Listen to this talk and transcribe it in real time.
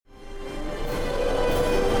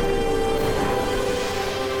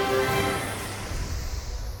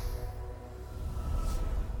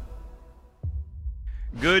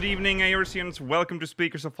Good evening, Aorsians. Welcome to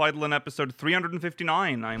Speakers of Eidolon episode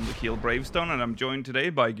 359. I'm Wakil Bravestone, and I'm joined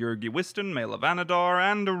today by Georgi Wiston, Mela Vanadar,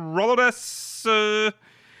 and Rolodes.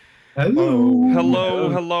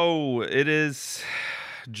 Hello. It is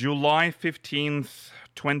July 15th,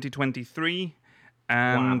 2023.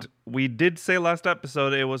 And we did say last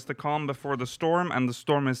episode it was the calm before the storm, and the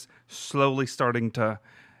storm is slowly starting to...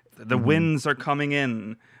 The winds are coming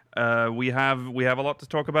in. We have a lot to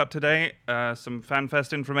talk about today. Some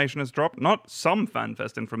FanFest information has dropped. Not some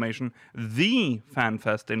FanFest information, the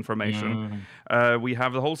FanFest information. We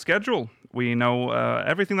have the whole schedule. We know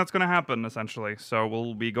everything that's going to happen, essentially. So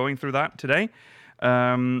we'll be going through that today.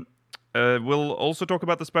 We'll also talk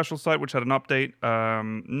about the special site, which had an update.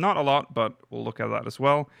 Not a lot, but we'll look at that as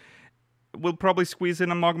well. We'll probably squeeze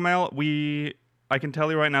in a mog mail. I can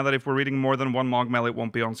tell you right now that if we're reading more than one mog mail, it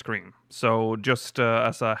won't be on screen. So just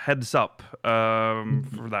as a heads up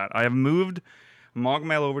for that. I have moved mog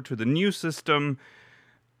mail over to the new system,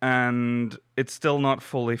 and it's still not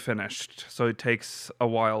fully finished. So it takes a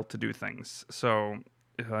while to do things. So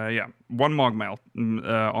one mog mail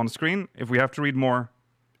on screen. If we have to read more,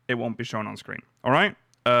 it won't be shown on screen. All right?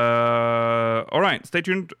 All right. Stay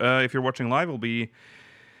tuned. If you're watching live, we'll be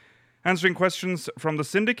answering questions from the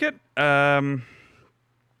syndicate.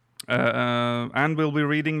 And we'll be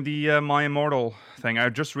reading the My Immortal thing. I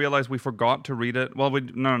just realized we forgot to read it. Well, we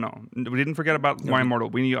didn't forget about My Immortal.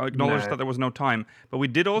 We acknowledged that there was no time. But we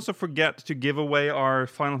did also forget to give away our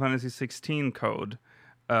Final Fantasy 16 code.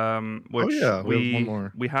 Which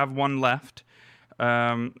we have one left.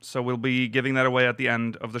 So we'll be giving that away at the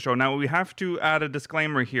end of the show. Now, we have to add a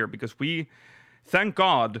disclaimer here because thank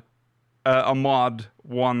God, a mod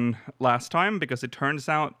won last time, because it turns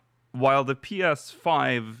out while the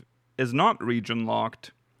PS5 is not region locked,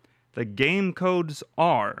 the game codes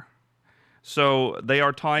are. So they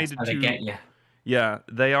are tied to... Yeah,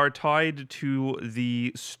 they are tied to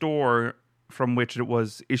the store from which it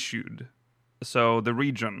was issued. So the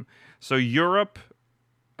region. So Europe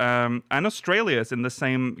and Australia is in the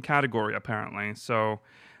same category, apparently. So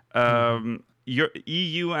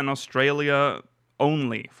EU and Australia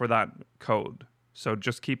only for that code. So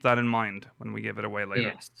just keep that in mind when we give it away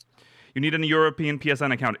later. Yes. You need a European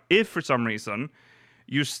PSN account. If for some reason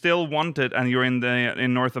you still want it and you're in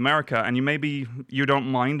North America and you don't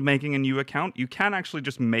mind making a new account, you can actually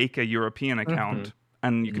just make a European account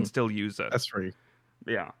and you can still use it. That's free.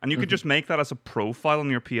 Yeah, and you could just make that as a profile on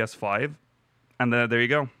your PS5, and there you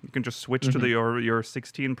go. You can just switch to your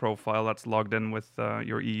 16 profile that's logged in with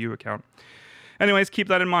your EU account. Anyways, keep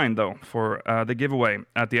that in mind though for the giveaway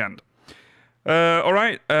at the end. All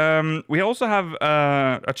right. We also have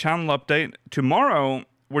a channel update. Tomorrow,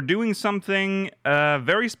 we're doing something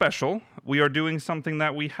very special. We are doing something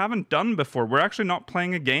that we haven't done before. We're actually not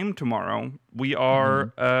playing a game tomorrow. We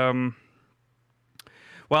are...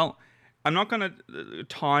 well, I'm not going to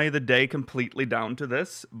tie the day completely down to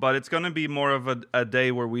this, but it's going to be more of a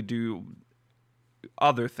day where we do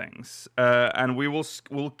other things. And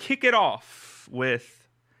we'll kick it off with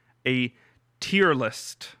a tier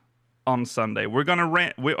list on Sunday. We're gonna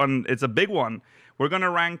rank. It's a big one. We're gonna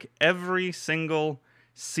rank every single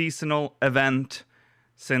seasonal event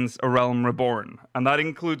since A Realm Reborn, and that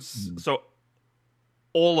includes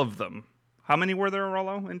all of them. How many were there,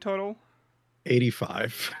 Rollo, in total?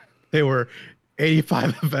 85. They were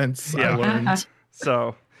 85 events. I learned.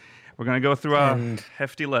 So we're gonna go through a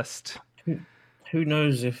hefty list. Who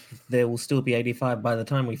knows if there will still be 85 by the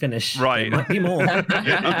time we finish. Right. There might be more.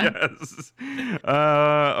 Yes.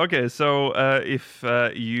 Okay, so if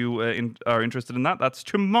you are interested in that, that's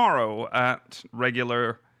tomorrow at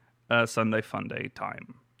regular Sunday Fun Day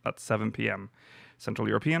time. That's 7 p.m. Central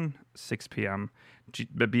European, 6 p.m.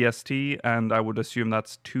 BST, and I would assume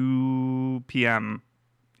that's 2 p.m.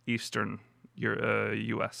 Eastern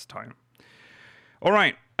U.S. time. All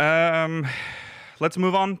right. Let's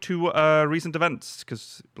move on to recent events,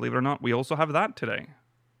 because believe it or not, we also have that today.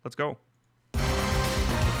 Let's go.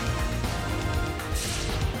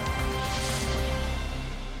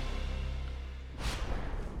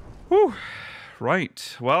 Whew.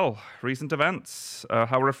 Right. Well, recent events.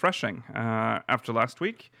 How refreshing after last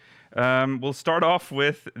week. We'll start off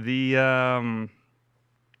with the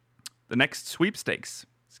next sweepstakes.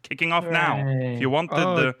 It's kicking off now. If you wanted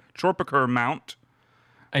the Tropiker mount,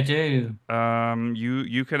 I do.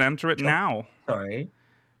 You can enter it now. Sorry.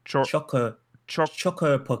 Chocopoker.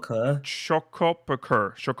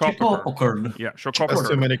 Yeah, That's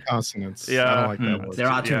too many consonants. Yeah. I don't like that word. There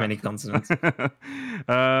are too many consonants.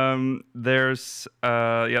 There's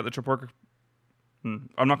the Choporker.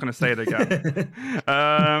 I'm not going to say it again.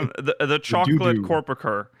 The chocolate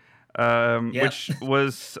corpacur. which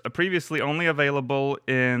was previously only available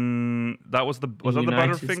in was that the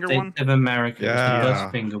Butterfinger States one? of America, Yeah.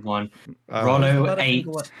 was the Butterfinger one. Rollo 8.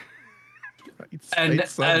 And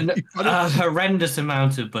a horrendous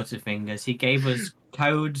amount of Butterfingers. He gave us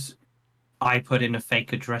codes. I put in a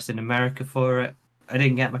fake address in America for it. I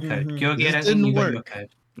didn't get my code. Georgie, I don't think you got your code.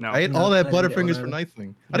 No. I ate all that Butterfingers for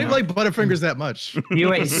nothing. I didn't like Butterfingers that much.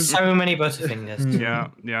 You ate so many Butterfingers.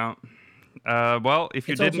 Yeah. Well, if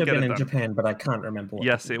you didn't get it in Japan, but I can't remember what.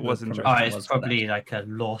 Yes, it was in Japan. It's probably like a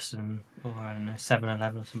Lawson or I don't know,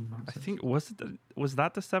 7-Eleven or something. I think was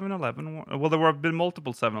that the 7-Eleven one? Well, there have been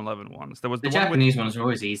multiple 7-Eleven ones. There was the Japanese ones are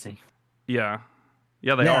always easy. Yeah,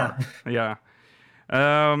 they are. Yeah.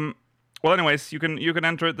 Well, anyways, you can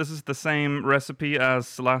enter it. This is the same recipe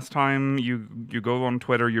as last time. You go on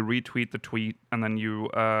Twitter, you retweet the tweet, and then you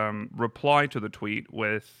reply to the tweet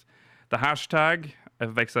with the hashtag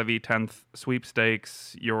FFXIV 10th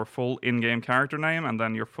sweepstakes, your full in-game character name, and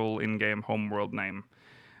then your full in-game homeworld name.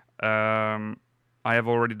 I have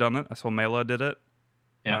already done it. I saw Mela did it.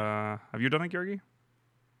 Yeah. Have you done it, Georgie?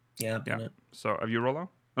 Yeah, I've done it. So have you, Rollo?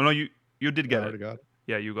 Oh no, you did get it. Got it.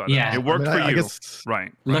 Yeah, you got it. It worked for you. Guess...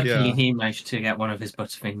 Right. Luckily, he managed to get one of his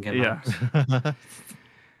Butterfinger. Yeah.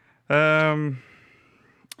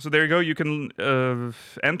 So there you go. You can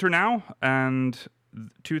enter now, and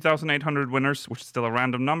 2,800 winners, which is still a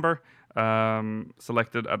random number,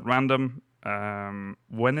 selected at random.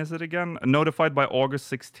 When is it again? Notified by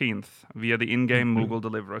August 16th via the in-game Moogle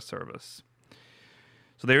Deliverer service.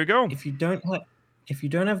 So there you go. If you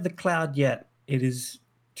don't have the cloud yet, it is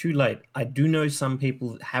too late. I do know some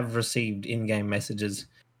people have received in-game messages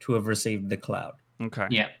to have received the cloud. Okay.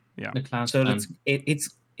 Yeah. The cloud. So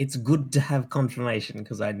it's good to have confirmation,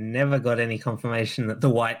 because I never got any confirmation that the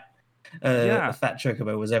white fat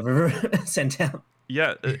chocobo was ever sent out.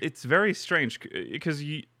 Yeah, it's very strange because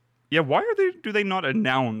why do they not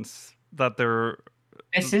announce that they're?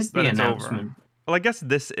 This is the announcement. Over? Well, I guess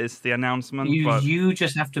this is the announcement. You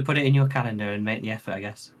just have to put it in your calendar and make the effort, I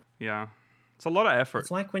guess. Yeah, it's a lot of effort.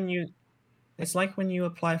 It's like when you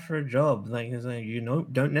apply for a job. Like you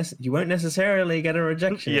won't necessarily get a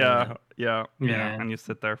rejection. Yeah, and you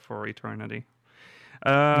sit there for eternity.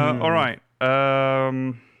 All right.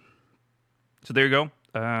 So there you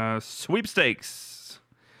go. Sweepstakes.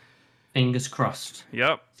 Fingers crossed.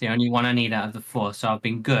 Yep. It's the only one I need out of the 4, so I've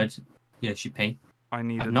been good. Yoshi. I've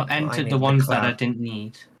not entered the ones that I didn't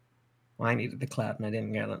need. Well, I needed the cloud and I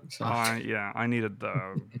didn't get it. So. I needed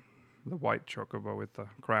the white chocobo with the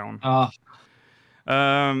crown.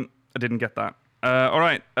 I didn't get that. All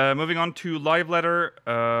right. Moving on to live letter.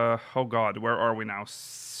 Oh God, where are we now?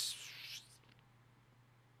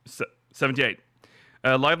 78.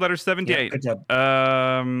 Live letter 78. Yeah, good job.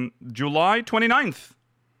 July 29th.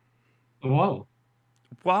 Whoa.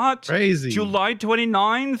 What? Crazy. July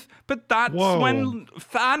 29th? But that's when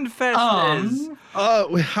FanFest is.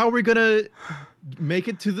 How are we going to make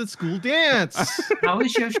it to the school dance? How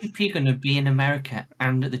is Yoshi P going to be in America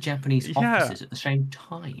and at the Japanese offices at the same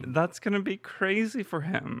time? That's going to be crazy for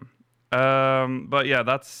him. But yeah,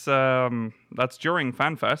 that's during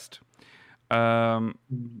FanFest.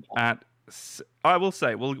 I will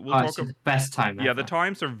say we'll talk about the best time. Yeah, the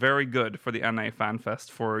times are very good for the NA FanFest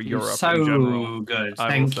for Europe so in general. Good.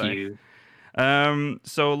 Thank you.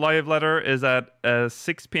 So live letter is at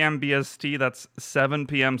 6 p.m. BST. That's 7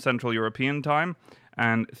 p.m. Central European time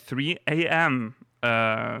and 3 a.m.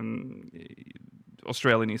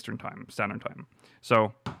 Australian Eastern Time, Standard Time.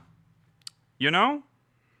 So,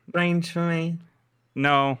 strange for me.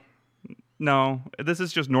 No, this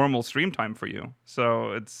is just normal stream time for you.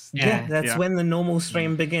 So it's... Yeah, that's when the normal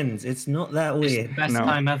stream begins. It's not that weird. It's the best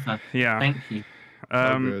time ever. Yeah. Thank you.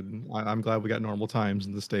 Good. I'm glad we got normal times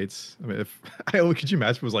in the States. I mean, could you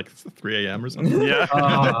imagine if it was like 3 a.m. or something? Yeah.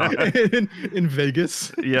 in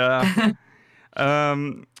Vegas. Yeah.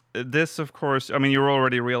 This, of course, I mean, you're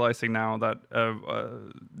already realizing now that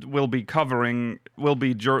this will be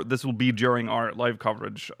during our live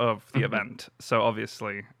coverage of the event. So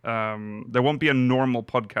obviously, there won't be a normal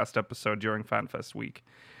podcast episode during FanFest week.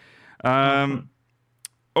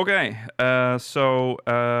 Okay, so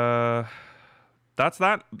that's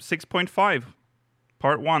that. 6.5,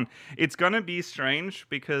 part 1. It's gonna be strange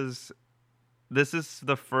because this is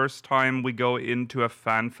the first time we go into a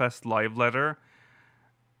FanFest live letter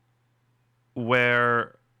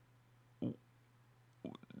where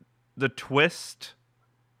the twist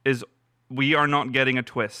is we are not getting a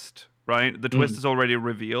twist, right? The twist is already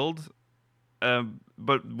revealed,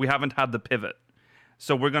 but we haven't had the pivot.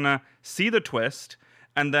 So we're going to see the twist,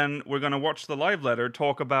 and then we're going to watch the live letter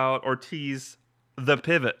talk about or tease the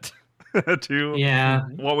pivot.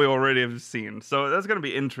 to what we already have seen. So that's going to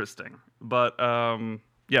be interesting. But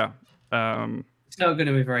yeah. It's not going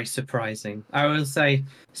to be very surprising. I will say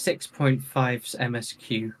 6.5's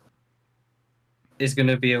MSQ is going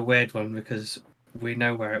to be a weird one because we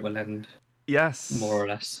know where it will end. Yes. More or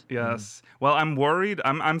less. Yes. Well, I'm worried.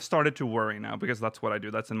 I'm started to worry now because that's what I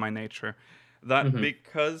do. That's in my nature. That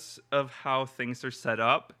because of how things are set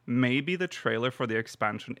up, maybe the trailer for the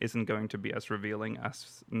expansion isn't going to be as revealing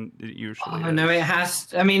as it usually is. No, it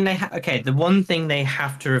has. I mean, okay. The one thing they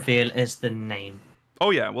have to reveal is the name.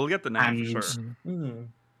 Oh yeah, we'll get the name for sure.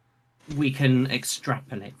 We can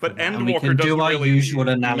extrapolate. But that, Endwalker and we can doesn't do our really usual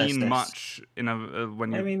analysis. mean much in a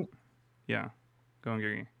when you. I mean, yeah, go on,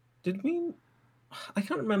 Gigi. Did we? I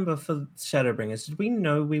can't remember for Shadowbringers. Did we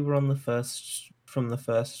know we were on the first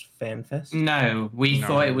fan fest? No, we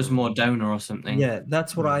thought it was Mordona or something. Yeah,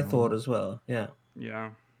 that's what I thought as well. Yeah. Yeah,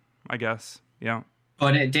 I guess. Yeah.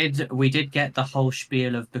 But we did get the whole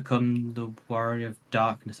spiel of become the warrior of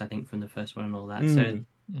darkness, I think, from the first one and all that. So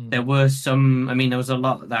there were there was a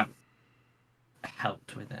lot that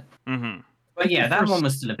helped with it. But yeah, that one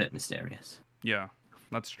was still a bit mysterious. Yeah,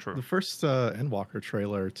 that's true. The first Endwalker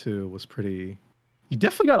trailer too was pretty. You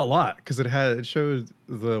definitely got a lot because it showed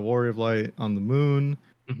the Warrior of Light on the moon,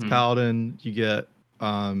 Paladin. You get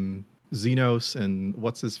Xenos and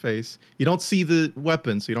what's his face. You don't see the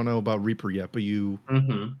weapon, so you don't know about Reaper yet. But you,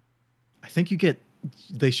 I think you get.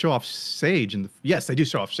 They show off Sage yes, they do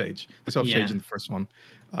show off Sage. They show off Sage in the first one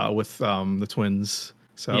with the twins.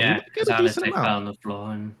 So yeah, because Alice fell on the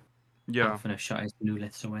floor and Alphina shot his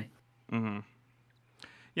Nuliths away.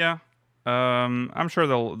 Yeah. I'm sure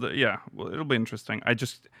well, it'll be interesting.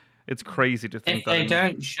 It's crazy to think if they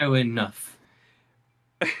don't show enough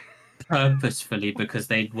purposefully because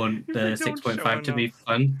they want the 6.5 to be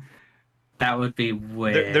fun, that would be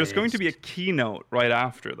weird. There's going to be a keynote right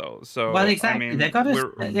after though, so well, exactly. I mean, they got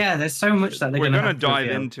there's so much that they're going to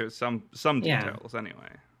dive into some details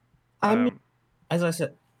anyway. As I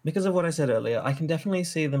said, because of what I said earlier, I can definitely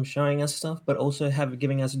see them showing us stuff, but also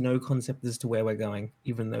giving us no concept as to where we're going,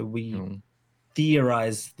 even though we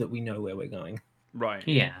theorize that we know where we're going. Right.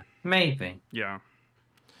 Yeah, maybe. Yeah.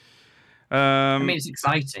 I mean, it's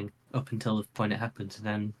exciting up until the point it happens,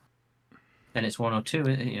 and then it's one or two.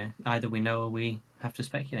 Either we know or we have to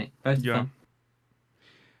speculate. Both of them.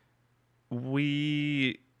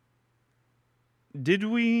 We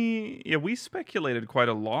speculated quite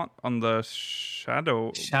a lot on the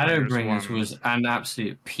Shadowbringers was an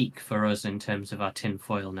absolute peak for us in terms of our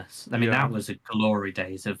tinfoilness. I mean, that was a glory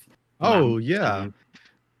days of. Oh yeah,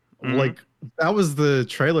 like that was the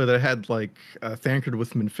trailer that had like Thancred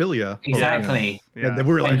with Minfilia. Exactly. And they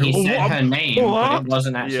were like, he said her name, but it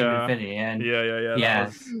wasn't actually Minfilia. And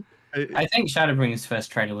yeah. I think Shadowbringers'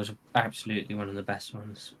 first trailer was absolutely one of the best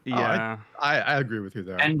ones. Yeah, I agree with you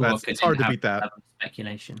there. It's hard to beat that.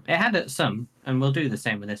 Speculation. It had some, and we'll do the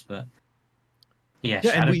same with this, but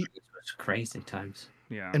Shadowbringers was crazy times.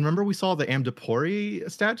 Yeah. And remember we saw the Amdapori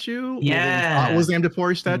statue? Yeah. It was the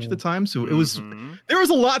Amdapori statue at the time, so it was there was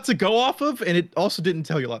a lot to go off of, and it also didn't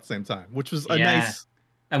tell you a lot at the same time, which was a nice.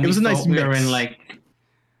 And it was a nice mix. We were in like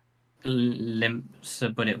limps,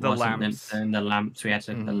 but it wasn't limps. And the lamps, we had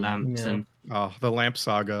to the lamps and the lamp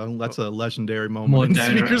saga. That's a legendary moment.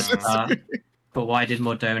 But why did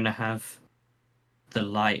Mordona have the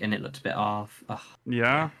light and it looked a bit off?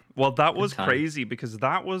 Yeah. Well, that was crazy because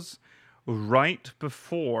that was right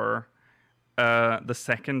before the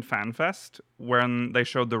second FanFest when they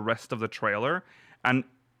showed the rest of the trailer, and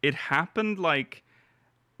it happened it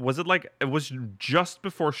was just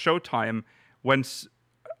before showtime when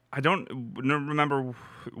I don't remember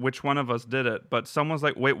which one of us did it, but someone's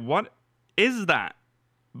like, wait, what is that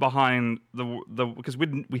behind the because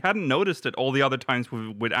we hadn't noticed it all the other times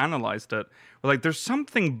we'd analyzed it. We're like, there's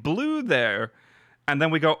something blue there. And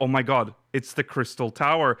then we go, oh my god, it's the Crystal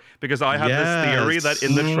Tower. Because I had this theory that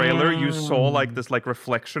in the trailer you saw this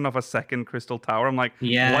reflection of a second Crystal Tower. I'm like,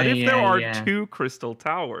 what if there are two Crystal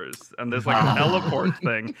Towers? And there's a teleport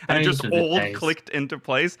thing. And it just all clicked into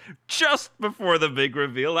place just before the big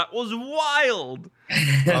reveal. That was wild.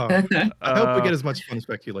 I hope we get as much fun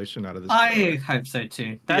speculation out of this. I hope so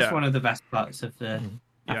too. That's one of the best parts of the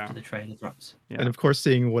after the trailer drops. Yeah. And of course,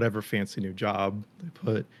 seeing whatever fancy new job they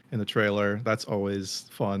put in the trailer, that's always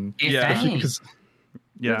fun. Especially because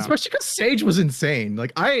Sage was insane.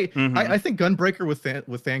 Like I think Gunbreaker with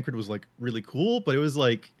Thancred was really cool, but it was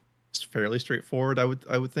fairly straightforward.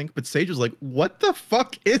 I would think, but Sage was like, "What the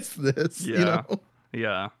fuck is this?" Yeah. You know?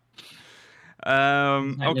 Yeah.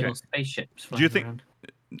 Like okay. little spaceships. Do you think? Around.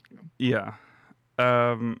 Yeah.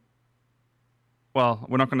 well,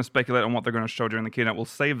 we're not going to speculate on what they're going to show during the keynote. We'll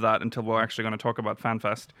save that until we're actually going to talk about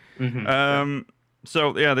FanFest.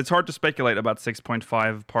 So, yeah, it's hard to speculate about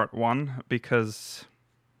 6.5 Part 1 because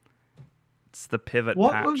it's the pivot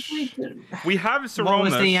patch. We have Zeromus. What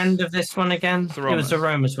was the end of this one again? Zeromus. It was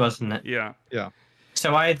Zeromus, wasn't it? Yeah.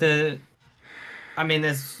 So either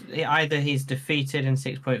he's defeated in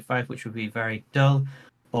 6.5, which would be very dull,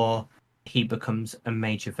 or he becomes a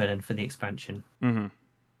major villain for the expansion. Mm-hmm.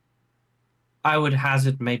 I would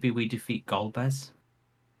hazard maybe we defeat Golbez.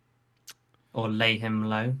 Or lay him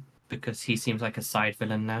low, because he seems like a side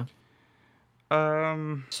villain now.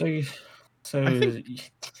 So I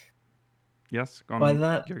think... Yes, go on. By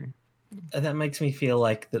that makes me feel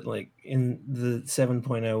like in the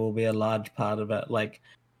 7.0 will be a large part about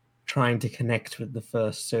trying to connect with the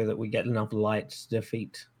first so that we get enough light to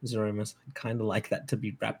defeat Zeromus. I'd kind of like that to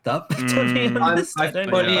be wrapped up, to be honest. I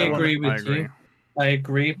fully agree with you. I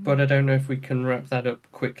agree, but I don't know if we can wrap that up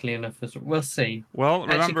quickly enough. We'll see. Well,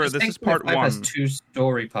 remember, this is part 1. Has 2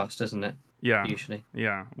 story paths, doesn't it? Yeah. Usually.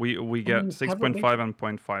 Yeah. We get 6.5 and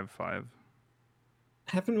 0.55.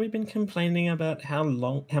 Haven't we been complaining about how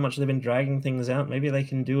much they've been dragging things out? Maybe they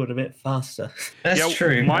can do it a bit faster. That's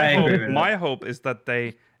true. My hope is that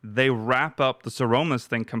they wrap up the Zeromus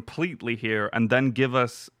thing completely here and then give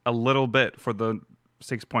us a little bit for the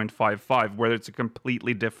 6.55 where it's a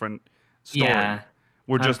completely different story. Yeah,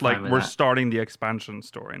 we're just we're starting the expansion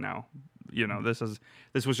story now. You know, this was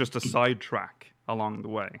just a sidetrack along the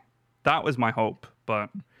way. That was my hope, but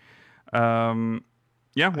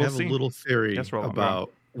yeah, we'll see. I have a little theory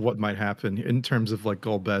about what might happen in terms of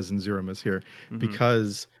Golbez and Zeromus here,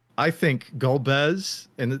 because I think Golbez,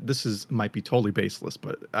 and this might be totally baseless,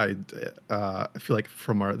 but I feel like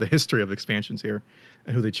from the history of expansions here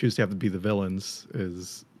and who they choose to have to be the villains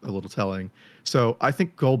is a little telling. So I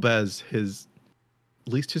think Golbez, at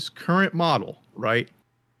least his current model, right,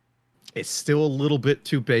 is still a little bit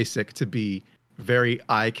too basic to be very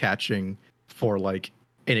eye-catching for an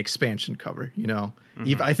expansion cover, you know?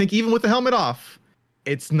 I think even with the helmet off,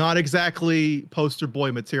 it's not exactly poster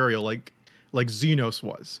boy material like Xenos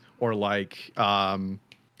was, or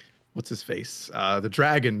what's his face, the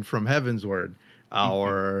dragon from Heavensward,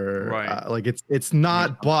 or it's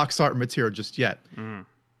not box art material just yet.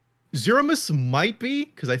 Zeromus might be,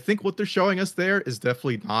 because I think what they're showing us there is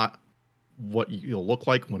definitely not what you'll look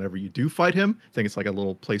like whenever you do fight him. I think it's like a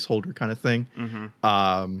little placeholder kind of thing.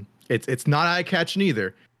 It's not eye-catching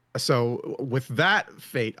either. So with that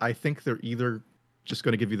fate, I think they're either just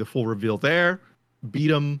going to give you the full reveal there,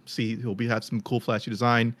 beat him, see he'll have some cool flashy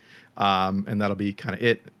design, and that'll be kind of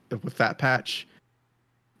it with that patch.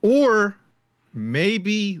 Or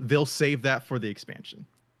maybe they'll save that for the expansion.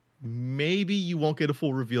 Maybe you won't get a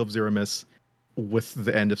full reveal of Zeromus with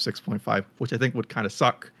the end of 6.5, which I think would kind of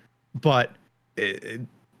suck. But I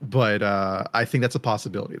think that's a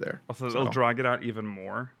possibility there. Also, they'll drag it out even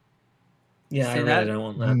more. Yeah, I really don't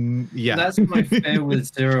want that. Yeah, that's my fear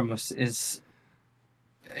with Zeromus is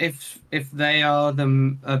if they are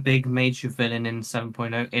a big major villain in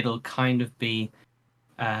 7.0, it'll kind of be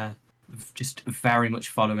just very much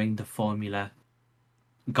following the formula.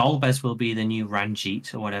 Golbez will be the new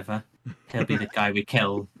Ranjit or whatever. He'll be the guy we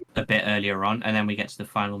kill a bit earlier on, and then we get to the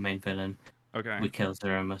final main villain. Okay. We kill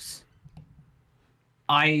Zeromus.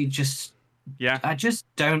 I just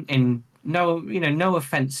don't. No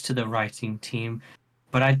offense to the writing team,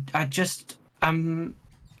 but I'm just not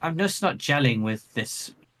gelling with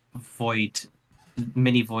this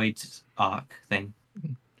mini void arc thing.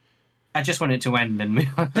 I just want it to end and move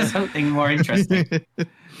on to something more interesting.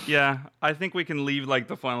 Yeah, I think we can leave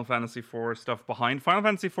the Final Fantasy IV stuff behind. Final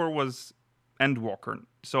Fantasy IV was Endwalker,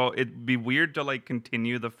 so it'd be weird to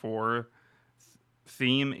continue the 4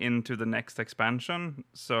 theme into the next expansion.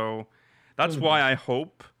 So that's why I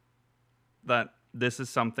hope that this is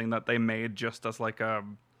something that they made just as a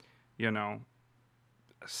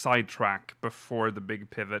sidetrack before the big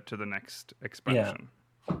pivot to the next expansion.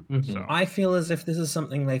 Yeah. So. I feel as if this is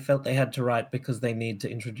something they felt they had to write because they need to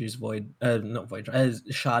introduce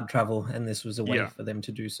shard travel, and this was a way for them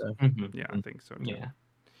to do so. Yeah, I think so. Yeah.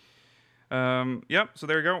 So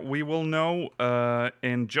there you go. We will know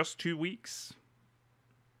in just 2 weeks.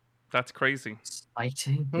 That's crazy.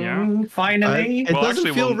 Exciting. Yeah. Finally. It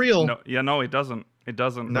doesn't feel real. No, it doesn't. It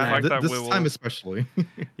doesn't. No, this time especially.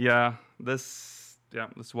 This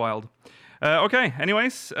is wild. Okay,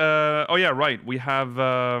 anyways. Right. We have,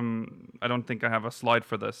 I don't think I have a slide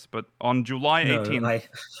for this, but on July 18th,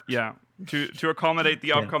 to accommodate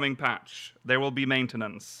the upcoming patch, there will be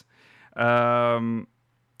maintenance.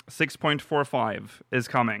 6.45 is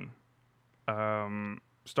coming.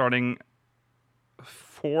 Starting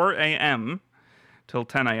 4 a.m. till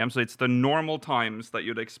 10 a.m. So it's the normal times that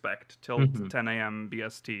you'd expect till 10 a.m.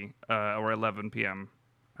 BST or 11 p.m.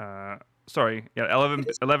 Sorry, yeah, 11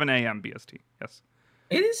 a.m. BST. Yes.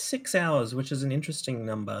 It is 6 hours, which is an interesting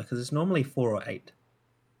number because it's normally 4 or 8.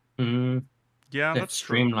 Yeah, They've that's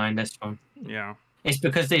streamlined this one. Yeah. It's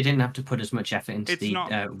because they didn't have to put as much effort into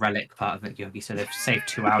relic part of it, Yogi, so they've saved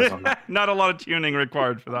 2 hours on that. Not a lot of tuning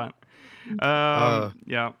required for that.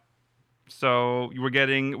 Yeah. So we're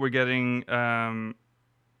getting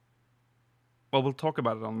well, we'll talk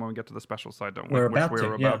about it when we get to the special side, don't we? We're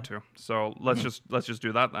about to. So let's just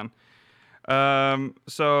do that then.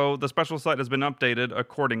 So the special site has been updated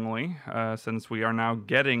accordingly, since we are now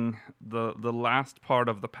getting the last part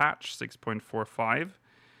of the patch 6.45,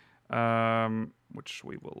 which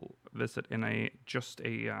we will visit in a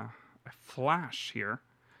flash here.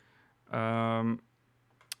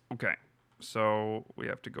 Okay, so we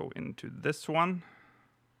have to go into this one.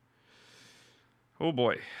 Oh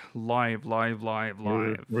boy, live.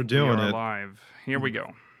 We're doing it. Live. Here we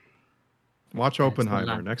go. Watch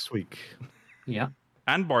Oppenheimer next week. Yeah.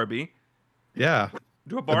 And Barbie. Yeah.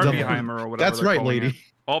 Do a Barbieheimer or whatever. That's right, lady.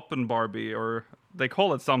 Oppen Barbie, or they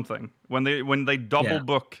call it something when they double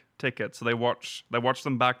book tickets, so they watch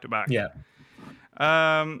them back to back. Yeah.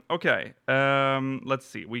 Okay. Let's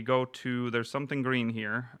see. We go to there's something green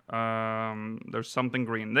here. There's something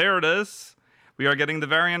green. There it is. We are getting the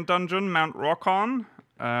variant dungeon, Mount Rockon.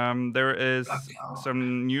 There is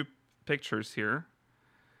some new pictures here.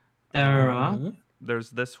 There's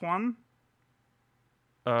this one.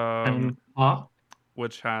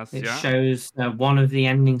 Which has shows one of the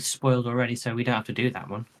endings spoiled already, so we don't have to do that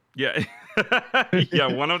one. Yeah. Yeah,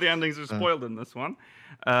 one of the endings are spoiled in this one.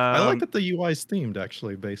 I like that the UI is themed,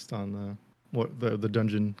 actually, based on what the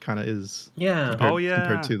dungeon kind of is. Yeah.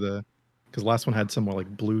 Compared to the... Because the last one had some more like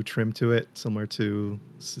blue trim to it, similar to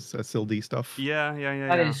SLD stuff. Yeah.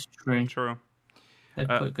 That is true. True. They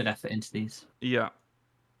put good effort into these. Yeah.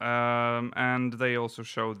 And they also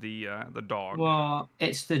show the dog. Well,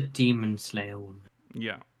 it's the Demon Slayer one.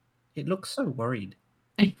 Yeah. It looks so worried.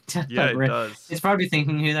 It does. It's probably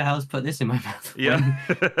thinking, who the hell's put this in my mouth? Yeah.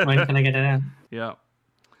 When can I get it out? Yeah.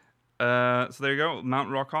 So there you go, Mount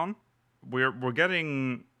Rockon. We're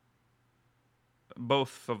getting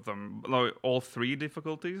both of them, like all 3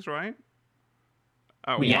 difficulties, right?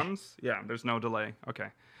 Once? Yeah, there's no delay. Okay.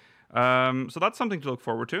 So that's something to look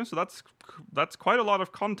forward to. So that's quite a lot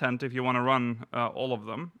of content if you want to run all of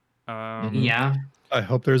them. Yeah. I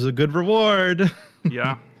hope there's a good reward.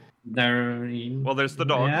 Yeah. Well, there's the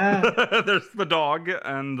dog. Yeah. There's the dog,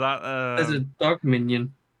 and that. There's a dog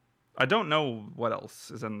minion. I don't know what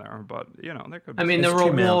else is in there, but there could be. I mean, the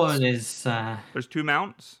reward is. There's 2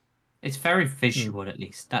 mounts. It's very visual, at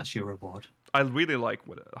least. That's your reward. I really like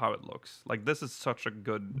how it looks. Like, this is such a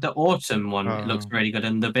good... The autumn one, it looks really good.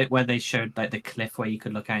 And the bit where they showed like the cliff where you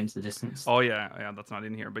could look out into the distance. Oh, yeah, that's not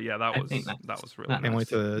in here. But yeah, that was really nice. Can't wait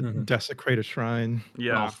to desecrate a shrine.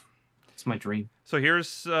 Yeah. It's my dream. So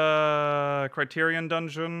here's Criterion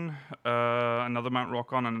Dungeon, another Mount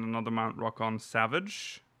Rockon, and another Mount Rockon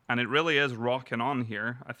Savage. And it really is rocking on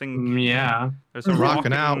here. I think. Yeah. There's a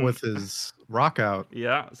rocking out with his rock out.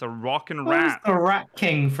 Yeah, it's a rockin' rat. The Rat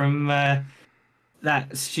King from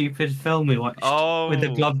that stupid film we watched. Oh. With the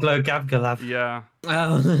Glob Glow Gab Galab. Yeah.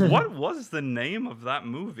 Oh. What was the name of that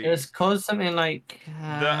movie? It was called something like...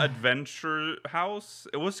 The Adventure House?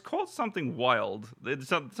 It was called something wild. It's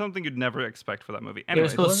something you'd never expect for that movie.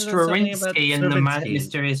 Anyways. It was called Stravinsky and the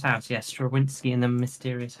Mysterious House. Yes, Stravinsky and the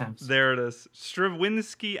Mysterious House. There it is.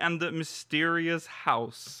 Stravinsky and the Mysterious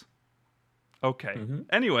House. Okay.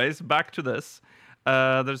 Anyways, back to this.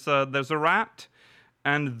 There's a rat,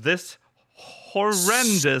 and this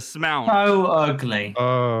horrendous mount. So ugly.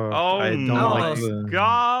 Oh my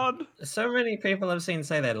god! So many people I've seen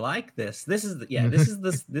say they like this. This is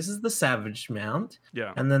this is the Savage mount.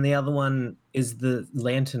 Yeah. And then the other one is the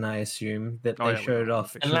Lantern, I assume, that they showed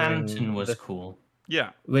off. The Lantern was cool.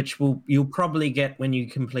 Yeah. Which you'll probably get when you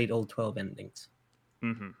complete all 12 endings.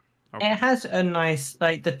 Okay. It has a nice,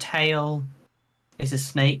 like, the tail is a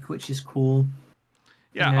snake, which is cool.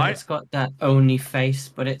 Yeah, it's got that Oni face,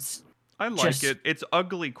 but it's... I like it. It's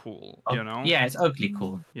ugly cool, Yeah, it's ugly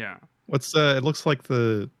cool. Yeah. It looks like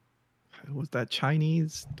was that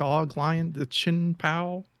Chinese dog lion, the Chin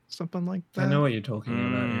Pao, something like that? I know what you're talking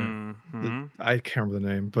about, I can't remember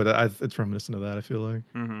the name, but it's reminiscent of that, I feel like.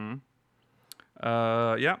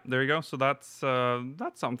 Yeah, there you go. So that's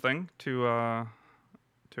something to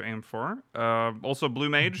aim for. Also, Blue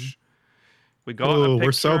Mage. We got a picture.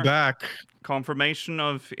 We're so back. Confirmation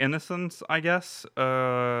of innocence, I guess,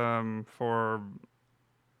 for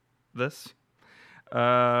this.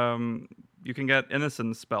 You can get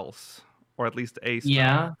innocent spells, or at least a spell.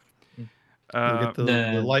 Yeah. You'll get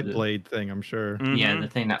the light blade thing, I'm sure. Mm-hmm. Yeah, the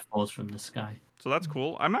thing that falls from the sky. So that's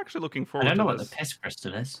cool. I'm actually looking forward I don't to know what this. the piss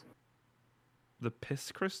crystal is The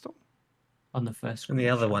piss crystal? on the first And the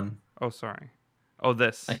other one. Oh, sorry. Oh,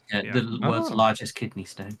 this. Like yeah. the world's largest kidney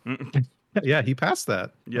stone. Yeah, he passed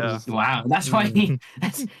that. Yeah. Wow, that's why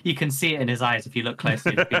you can see it in his eyes if you look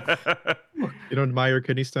closely. You don't admire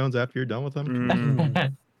kidney stones after you're done with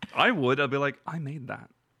them? I would. I'd be like, I made that.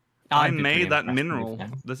 I'd I be made pretty that impressed mineral.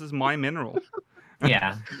 with This is my mineral.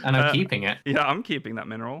 Yeah, and I'm keeping it. Yeah, I'm keeping that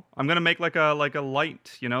mineral. I'm gonna make like a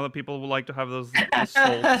light. You know, that people would like to have those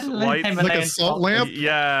salt lights. Like a salt lamp?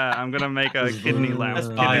 Yeah, I'm gonna make a kidney lamp, That's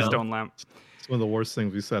kidney vile. stone lamp. It's one of the worst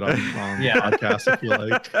things we said on Yeah. podcast, I feel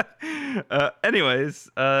like. Anyways,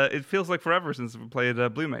 it feels like forever since we played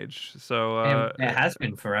Blue Mage, so It has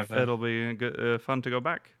been forever. it'll be good, fun to go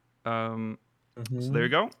back. So there you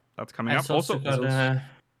go. That's coming It's up. also got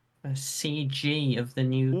a CG of the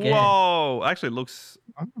new gear. Whoa! Actually, it looks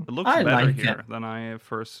I better like here it. than I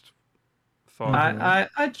first thought.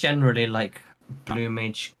 I generally like Blue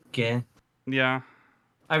Mage gear. Yeah,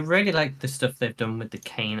 I really like the stuff they've done with the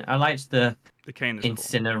cane. I liked the the cane is cool.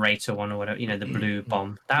 incinerator one or whatever, you know, the blue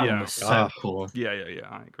bomb. That Yeah. one was so cool. Yeah,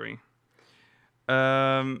 I agree.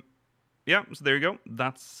 Yeah, so there you go.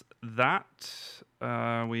 That's that.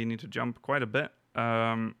 We need to jump quite a bit.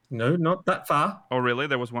 No, not that far. Oh, really?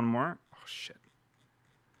 There was one more? Oh, shit.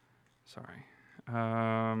 Sorry.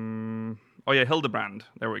 Oh, yeah, Hildebrand.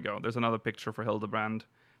 There we go. There's another picture for Hildebrand.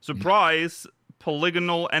 Surprise!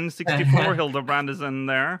 Polygonal N64 Hildebrand is in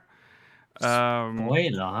there.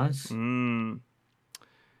 Spoilers.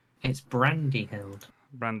 It's Brandyhild.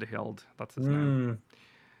 Brandyhild. That's his name.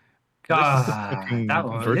 God, fucking that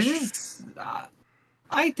one. virtue. This is,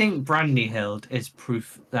 I think Brandyhild is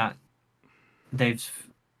proof that they've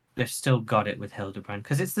still got it with Hildebrand,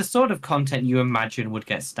 because it's the sort of content you imagine would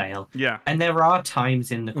get stale. Yeah. And there are times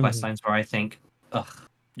in the quest lines where I think, ugh,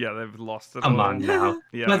 Yeah, they've lost it. come all. on now.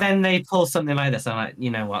 Yeah. But then they pull something like this, I'm like, you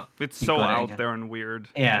know what? It's You so got it out again. there and weird.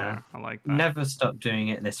 Yeah. I like that. Never stop doing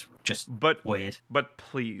it. This just But weird. But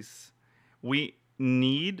please, we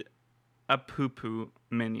need a poo-poo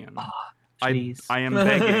minion. Please. I am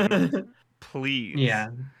begging. Please.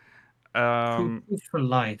 Yeah. Um. Poo-poo for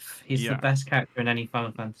life. He's yeah. the best character in any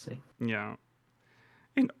Final Fantasy. Yeah.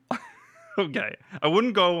 Okay. I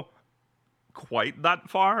wouldn't go quite that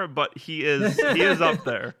far, but he is up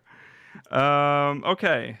there.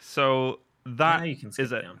 Okay. So that Now you can is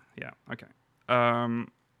skip it. down. Yeah. Okay.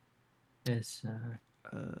 There's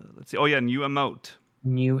Let's see. Oh yeah, new emote.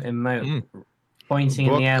 new emote. Pointing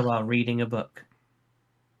in Book. the air while reading a book.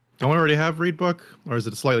 Don't we already have read book, or is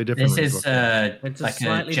it a slightly different? This read is book? It's a like a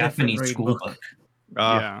slightly different Japanese read school book. book.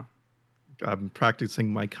 Yeah. I'm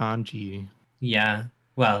practicing my kanji. Yeah.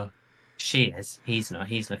 Well, she is. He's not.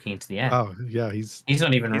 He's looking into the air. Oh yeah, he's He's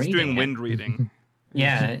not even He's reading. doing it. wind reading.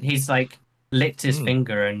 Yeah, he's like licked his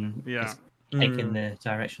finger and Yeah. is taking the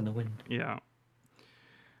direction of the wind. Yeah.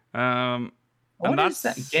 What is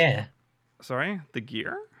that gear? Sorry, the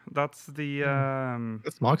gear. That's the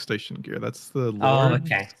that's Mog Station gear. That's the Oh, Lord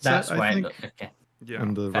okay. set, That's I where it think. looked. Okay. yeah.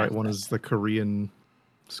 And the Fair, right one fair. is the Korean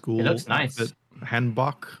school. It looks nice. outfit.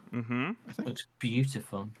 Hanbok. Mm-hmm. I think. Looks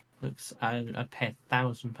beautiful. Looks. I'd pay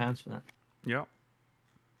 £1,000 for that. Yeah.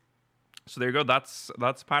 So there you go. That's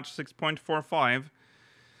patch 6.45.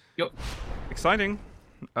 Yep. Exciting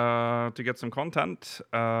to get some content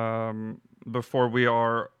before we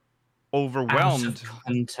are overwhelmed Out of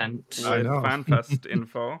content. I with know. FanFest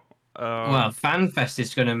info. Well, FanFest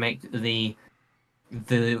is going to make the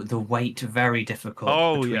wait very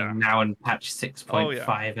difficult between yeah. now and patch 6.5 Oh,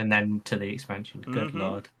 yeah. and then to the expansion. Good Mhm.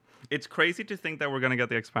 lord. It's crazy to think that we're going to get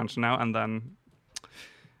the expansion now and then,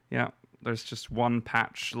 yeah, there's just one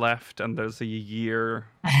patch left and there's a year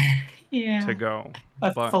Yeah. to go.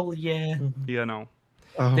 A But, full year. you know,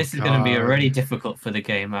 Oh, This is going to be God. really difficult for the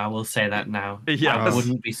game. I will say that now. Yes. I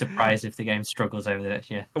wouldn't be surprised if the game struggles over the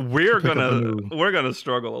next year. we're Pick up a gonna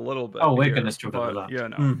struggle a little bit. Oh, we're here, gonna struggle a but, lot. You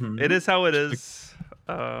know, Mhm. it is how it is.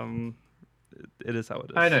 It is how it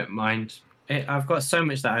is. I don't mind. I've got so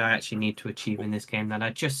much that I actually need to achieve in this game that I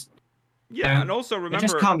just Yeah, and also I remember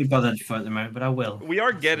just can't be bothered for at the moment, but I will. we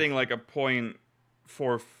are getting like a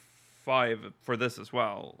 0.45 for this as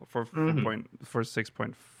well for for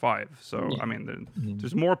 6.5. So Yeah. I mean,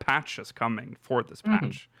 there's more patches coming for this Mhm.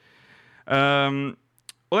 patch.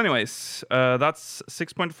 Well, anyways, that's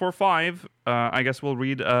 6.45. I guess we'll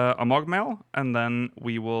read a Mog mail, and then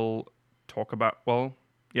we will talk about. Well,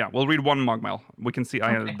 yeah, we'll read one Mog mail. We can see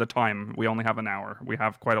Okay. the time. We only have an hour. We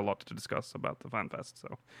have quite a lot to discuss about the FanFest.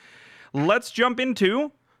 So let's jump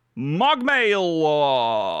into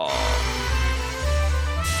Mogmail!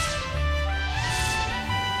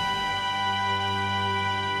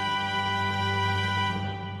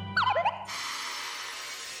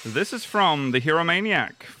 This is from the Hero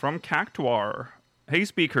Maniac, from Cactuar. Hey,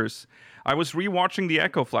 speakers. I was rewatching the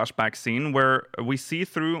Echo flashback scene where we see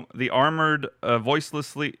through the armored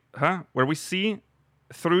where we see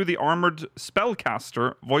through the armored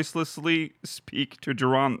spellcaster voicelessly speak to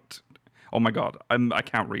Durant. Oh my god, I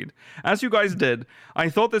can't read. As you guys did, I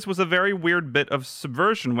thought this was a very weird bit of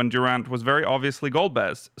subversion when Durant was very obviously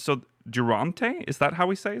Golbez. So, Durante? Is that how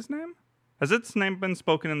we say his name? Has its name been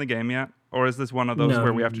spoken in the game yet? Or is this one of those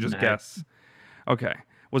where we have to just guess? Okay.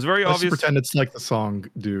 Was very Let's obvious. pretend it's like the song,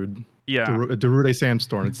 dude. Yeah. Darude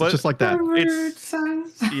Sandstorm. It's just like that.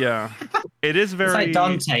 Yeah. It is very... It's like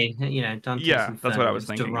Dante, Dante's Yeah, that's what I was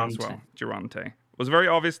Inferno, thinking as well. Durante. Was very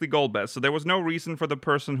obviously Golbez, so there was no reason for the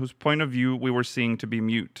person whose point of view we were seeing to be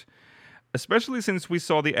mute. Especially since we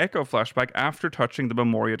saw the Echo flashback after touching the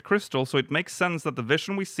Memoriat crystal, so it makes sense that the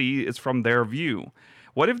vision we see is from their view.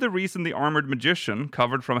 What if the reason the armored magician,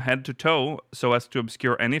 covered from head to toe so as to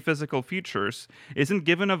obscure any physical features, isn't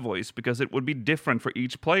given a voice because it would be different for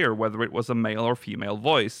each player whether it was a male or female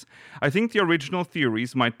voice? I think the original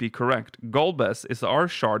theories might be correct. Golbez is our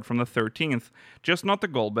shard from the 13th, just not the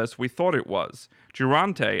Golbez we thought it was.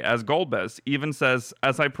 Durante, as Golbez, even says,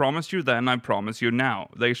 "As I promised you then, I promise you now.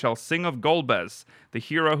 They shall sing of Golbez, the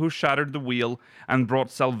hero who shattered the wheel and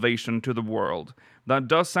brought salvation to the world." That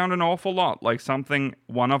does sound an awful lot like something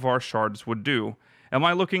one of our shards would do. Am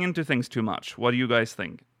I looking into things too much? What do you guys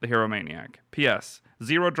think? The Hero Maniac. P.S.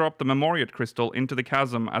 Zero dropped the Memoriat crystal into the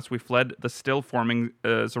chasm as we fled the still-forming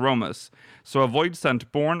Zeromus. So a void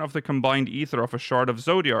scent born of the combined ether of a shard of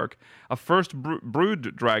Zodiark, a first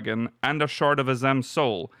brood dragon, and a shard of Azem's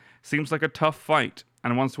soul. Seems like a tough fight.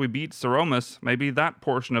 And once we beat Zeromus, maybe that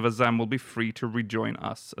portion of Azem will be free to rejoin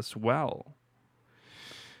us as well.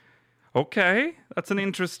 Okay, that's an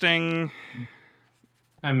interesting...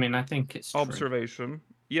 I mean, I think it's observation. True.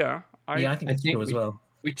 Yeah, I think it's true as well.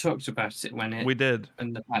 We talked about it when we did,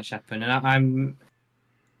 and the patch happened, and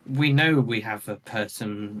we know we have a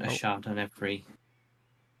shard on every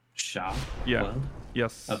shard. World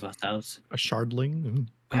of ourselves. A shardling.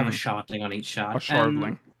 We have a shardling on each shard. A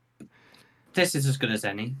shardling. This is as good as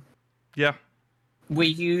any. Yeah. We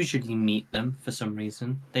usually meet them for some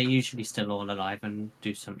reason. They're usually still all alive and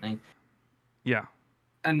do something. Yeah.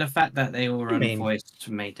 And the fact that they were unvoiced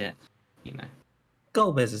made it,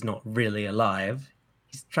 Golbez is not really alive.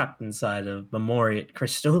 He's trapped inside a Memoriat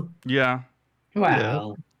crystal. Yeah.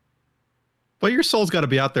 Well. Yeah. But your soul's got to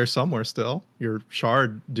be out there somewhere still. Your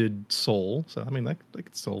shard did soul. So, I mean, that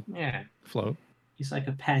could still float. He's like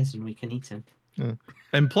a pet and we can eat him. Yeah.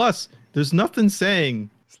 And plus, there's nothing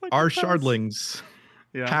saying like our shardlings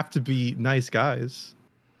have to be nice guys.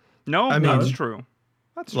 No, I mean, that's true.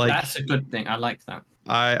 That's a good thing. I like that.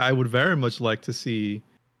 I would very much like to see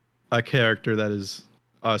a character that is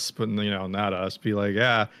us, but not us, be like,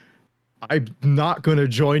 yeah, I'm not gonna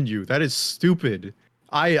join you. That is stupid.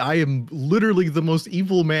 I am literally the most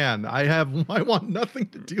evil man. I want nothing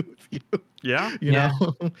to do with you. Yeah. You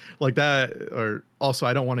know? Like that. Or also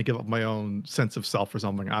I don't want to give up my own sense of self or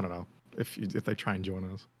something. I don't know. If they try and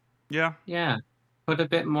join us. Yeah. Yeah. Put a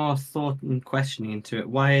bit more thought and questioning into it.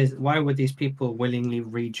 Why would these people willingly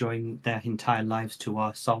rejoin their entire lives to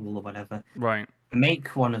our soul or whatever? Right.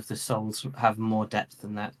 Make one of the souls have more depth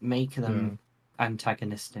than that. Make them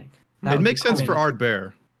antagonistic. It makes sense for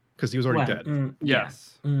Ardbear because he was already dead.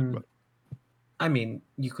 Yes. I mean,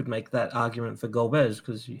 you could make that argument for Golbez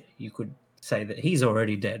because you could say that he's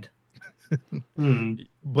already dead.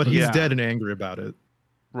 But he's dead and angry about it.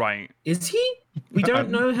 Right. Is he? We don't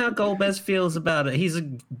know how Golbez feels about it. He's a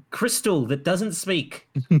crystal that doesn't speak.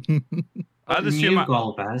 I'd assume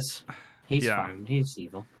Golbez. He's fine. He's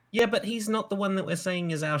evil. Yeah, but he's not the one that we're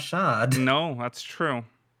saying is our shard. No, that's true.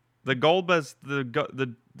 The Golbez,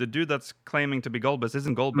 the dude that's claiming to be Golbez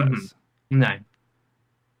isn't Golbez. Mm-hmm. No.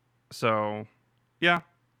 So, yeah,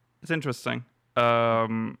 it's interesting.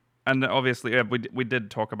 And obviously, we did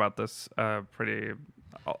talk about this a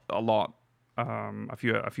lot a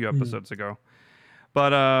few episodes ago.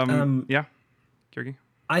 But yeah, Kyrgyz.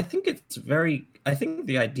 I think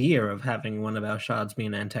the idea of having one of our shards be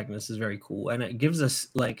an antagonist is very cool, and it gives us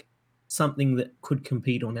like something that could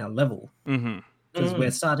compete on our level. Because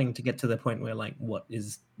we're starting to get to the point where like what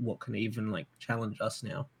can even like challenge us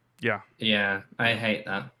now. Yeah, I hate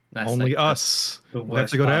that. That's only us. We have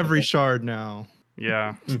to go to every shard now.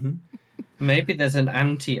 Yeah. Maybe there's an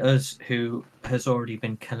anti-us who has already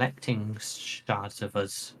been collecting shards of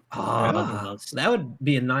us. That would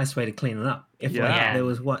be a nice way to clean it up. If there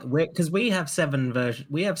was one, because we have 7 versions.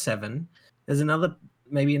 We have 7. There's another.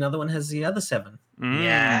 Maybe another one has the other 7.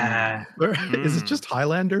 Yeah. Is it just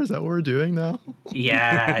Highlander? Is that what we're doing now?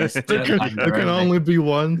 Yeah. There can only be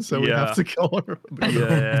one, so we have to kill her.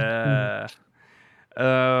 Yeah.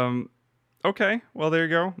 Okay. Well, there you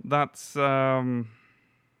go. That's.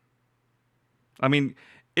 I mean,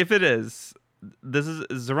 if it is,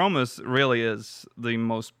 Zeromus really is the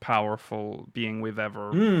most powerful being we've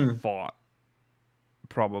ever fought,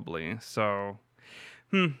 probably. So,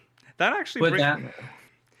 that actually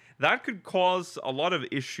that could cause a lot of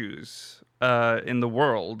issues in the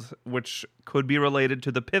world, which could be related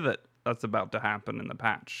to the pivot that's about to happen in the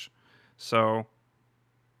patch. So,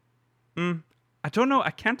 I don't know. I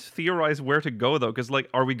can't theorize where to go though, because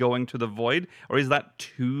are we going to the void, or is that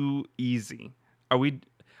too easy?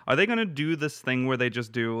 Are they going to do this thing where they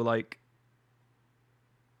just do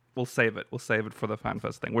we'll save it for the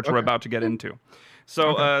FanFest thing, which we're about to get into.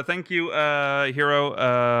 So thank you,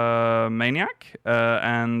 Hero Maniac,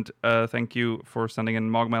 and thank you for sending in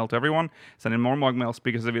Mogmail to everyone. Send in more Mogmail,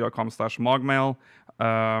 speakersv.com/Mogmail.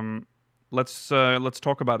 Let's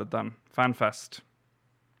talk about it then. FanFest.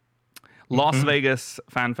 Las Vegas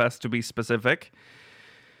FanFest, to be specific.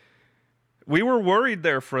 We were worried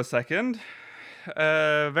there for a second.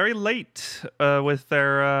 Very late with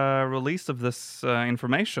their release of this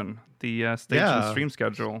information, the stage and stream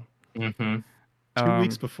schedule. 2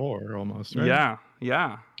 weeks before, almost, right?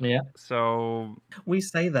 Yeah. So we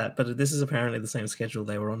say that, but this is apparently the same schedule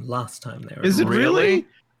they were on last time. Is it really?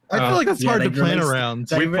 I feel like that's hard to plan around.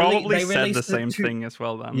 We probably said the same thing as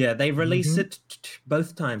well then. Yeah, they released it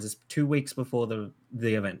both times. It's 2 weeks before the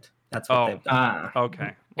event. That's what they've done.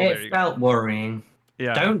 Okay. Well, it felt worrying.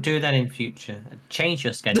 Yeah. Don't do that in future. Change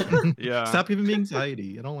your schedule. Yeah. Stop giving me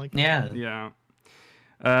anxiety. I don't like that. Yeah.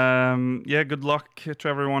 Good luck to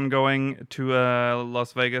everyone going to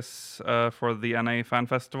Las Vegas for the NA Fan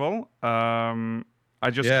Festival. I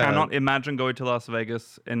just cannot imagine going to Las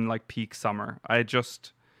Vegas in peak summer.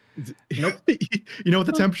 Nope. You know what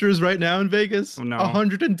the temperature is right now in Vegas? No.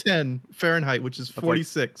 110 Fahrenheit, which is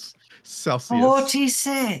 46 Celsius.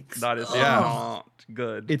 46. That is not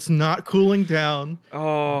good. It's not cooling down.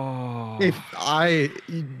 Oh. You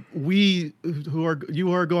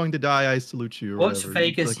are going to die, I salute you. What's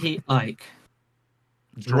Vegas heat like?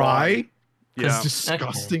 Dry. Yeah. It's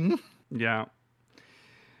disgusting. Okay. Yeah.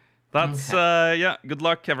 That's good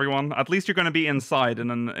luck, everyone. At least you're going to be inside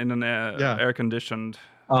in an air conditioned.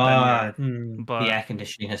 But the air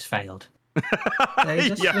conditioning has failed.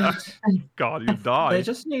 God, you died. They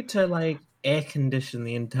just need to air condition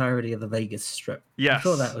the entirety of the Vegas Strip. Yes. I'm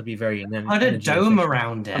sure that would be very put a dome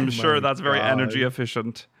around it. I'm sure that's very energy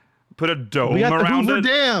efficient. Put a dome we got around the it.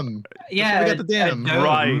 Dam. Yeah, we got the dam.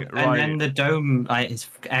 Right. And then the dome is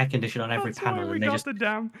air conditioned on every panel. Why we got the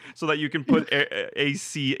dam so that you can put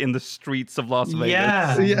AC in the streets of Las Vegas.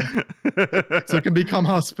 Yeah. So it can become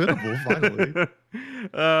hospitable finally.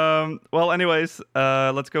 Well, anyways,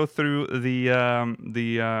 let's go through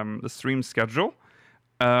the stream schedule.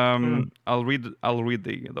 I'll read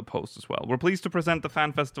the post as well. We're pleased to present the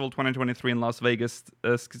Fan Festival 2023 in Las Vegas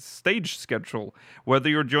stage schedule. Whether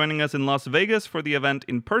you're joining us in Las Vegas for the event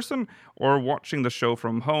in person or watching the show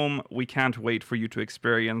from home, we can't wait for you to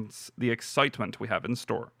experience the excitement we have in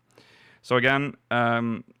store. So again,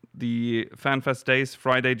 the Fan Fest days,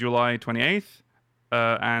 Friday, July 28th,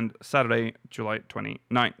 and Saturday, July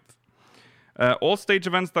 29th. All stage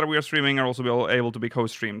events that we are streaming are also able to be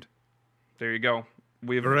co-streamed. There you go.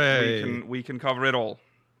 We can cover it all.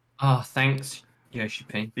 Oh, thanks, Yoshi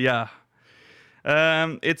P. Yeah.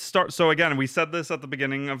 So again, we said this at the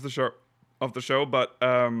beginning of the show, but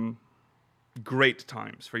great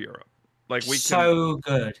times for Europe. We can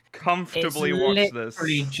good comfortably watch this. It's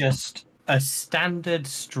literally just a standard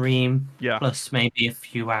stream plus maybe a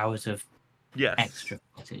few hours of extra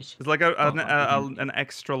footage. It's like an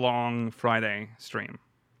extra long Friday stream,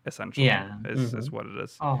 essentially. Yeah, is what it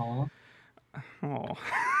is. Oh. What?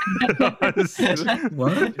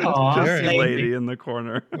 Lady in the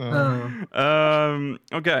corner.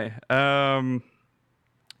 Okay.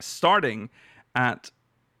 Starting at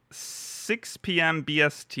 6 p.m.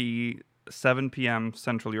 BST, 7 p.m.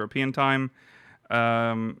 Central European Time.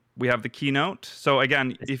 We have the keynote. So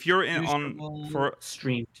again, if you're for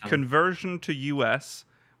stream time. Conversion to US,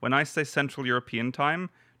 when I say Central European Time,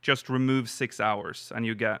 just remove 6 hours and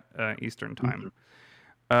you get Eastern Time.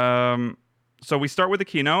 So we start with the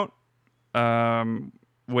keynote,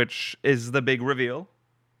 which is the big reveal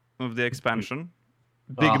of the expansion.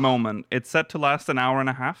 big moment. It's set to last an hour and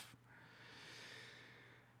a half.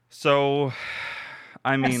 So,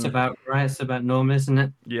 I mean, it's about right. It's about normal, isn't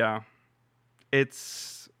it? Yeah,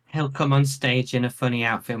 he'll come on stage in a funny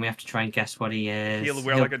outfit, and we have to try and guess what he is. He'll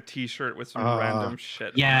wear like a T-shirt with some random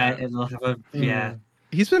shit. Yeah, it'll have a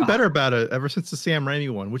He's been better about it ever since the Sam Raimi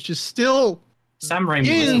one, which is still Sam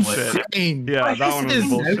Raimi insane. Yeah, that one was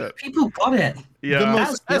bullshit. People got it. Yeah,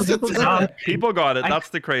 people got it. That's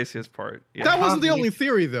the craziest part. Yeah. That wasn't the only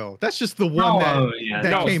theory, though. That's just the one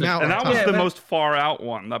that came out. And that was the most far out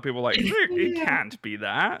one that people were like, it can't be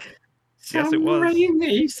that. Yes, it was.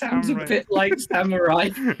 Raimi sounds a bit like Samurai.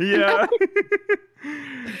 Yeah.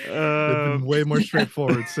 They've been way more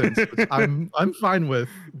straightforward since. I'm fine with,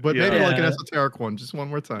 but maybe like an esoteric one, just one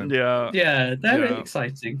more time. Yeah, they're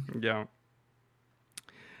exciting. Yeah.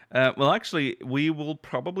 Well, actually, we will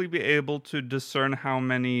probably be able to discern how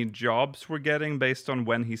many jobs we're getting based on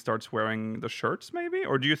when he starts wearing the shirts, maybe?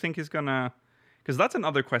 Or do you think he's gonna... Because that's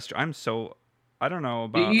another question. I don't know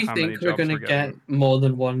about how many jobs we're getting. Do you think we're gonna get more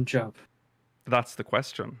than one job? That's the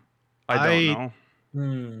question. I don't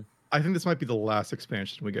know. I think this might be the last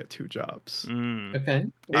expansion we get 2 jobs. Okay.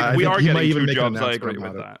 If we are getting 2 jobs, I agree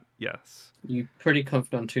with that. Yes. You're pretty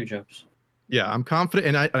confident on 2 jobs? Yeah, I'm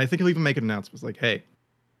confident, and I think he'll even make an announcement. Like, hey,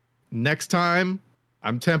 next time,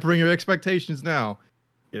 I'm tempering your expectations now.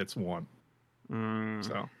 It's 1.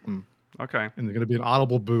 So, okay. And there's going to be an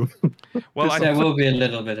audible boo. Well, there will be a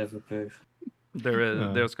little bit of a boo. There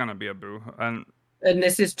is. There's going to be a boo. And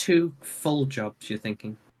this is 2 full jobs, you're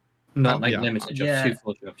thinking? Not limited jobs, 2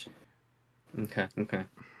 full jobs. Okay.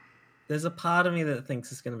 There's a part of me that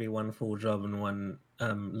thinks it's going to be 1 full job and 1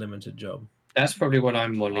 limited job. That's probably what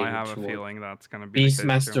I'm more leaning toward. I have a feeling that's going to be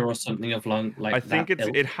Beastmaster or something of long like I think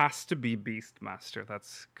it has to be Beastmaster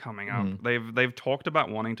that's coming out. They've talked about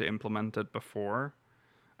wanting to implement it before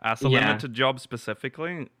as a limited job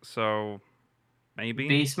specifically, so maybe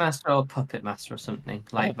Beastmaster or Puppet Master or something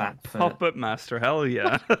like that. Puppet Master, hell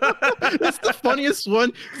yeah! That's the funniest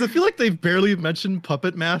one because I feel like they've barely mentioned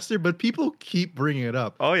Puppet Master, but people keep bringing it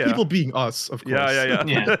up. Oh yeah, people being us, of course.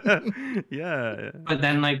 Yeah. But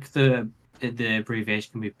then like the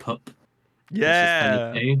abbreviation can be PUP.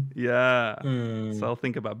 Yeah. So I'll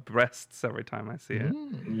think about breasts every time I see it.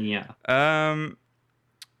 Yeah.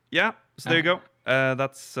 Yeah. So there you go.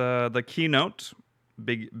 That's the keynote.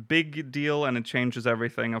 Big deal, and it changes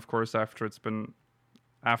everything. Of course, after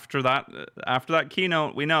that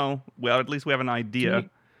keynote, we know. Well, at least we have an idea.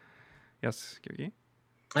 Yes, Kirki?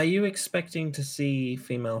 Are you expecting to see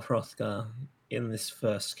female Hrothgar in this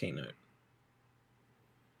first keynote?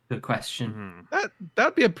 Good question.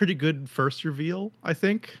 That'd be a pretty good first reveal, I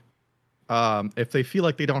think. If they feel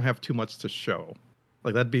like they don't have too much to show,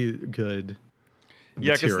 like that'd be good.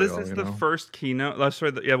 Yeah, because this is the first keynote. It's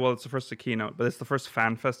the first keynote, but it's the first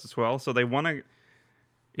fan fest as well. So they want to,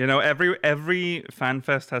 every fan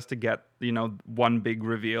fest has to get, one big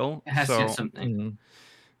reveal. It has to get something.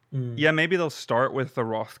 Yeah, maybe they'll start with the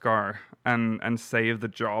Hrothgar and save the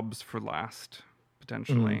jobs for last,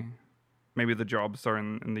 potentially. Maybe the jobs are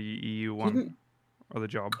in the EU one, or the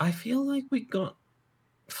job. I feel like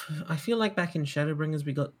back in Shadowbringers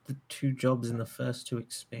we got the 2 jobs in the first 2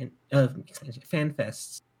 fan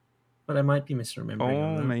fests, but I might be misremembering.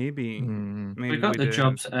 Oh, maybe. We got the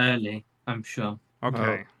jobs early, I'm sure.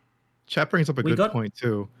 Okay. Chat brings up a good point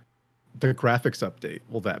too. The graphics update,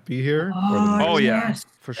 will that be here? Yes,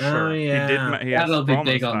 for sure. Oh, yeah. That'll be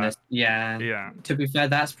big on this. Yeah. To be fair,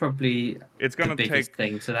 that's probably the biggest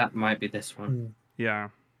thing, so that might be this one. Yeah.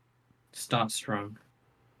 Start strong.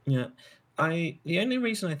 Yeah. The only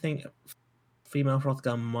reason I think female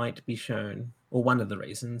Hrothgar might be shown, or one of the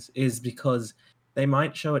reasons, is because they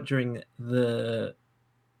might show it during the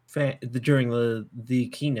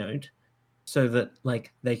keynote, so that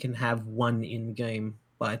like they can have 1 in game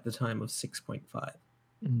by the time of 6.5.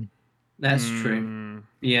 That's true.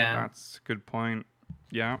 Yeah, that's a good point.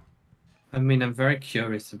 Yeah. I mean, I'm very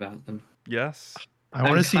curious about them. Yes. I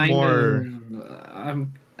want to see more.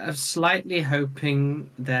 I'm slightly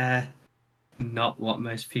hoping they're not what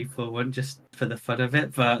most people want, just for the fun of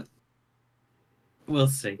it, but we'll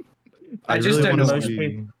see. I just really don't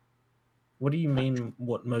know. What do you mean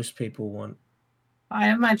what most people want? I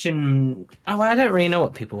imagine... I don't really know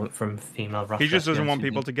what people want from female Hrothgar. He just doesn't want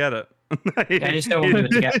people to get it. I just don't want people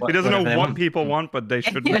to get He doesn't know what people want, but they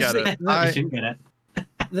shouldn't get it. They shouldn't get it.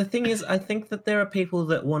 The thing is, I think that there are people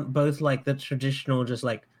that want both like the traditional, just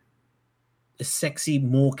like a sexy,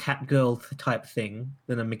 more catgirl type thing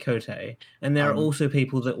than a Mikote, and there are also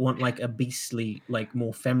people that want like a beastly, like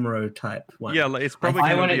more femro type one. Yeah, it's probably.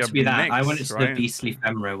 I want it to be that. Mix, I want it to be the beastly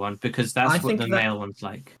femro one because that's what the male one's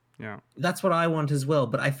like. Yeah. That's what I want as well.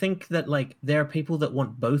 But I think that like there are people that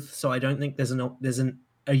want both, so I don't think there's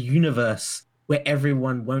a universe where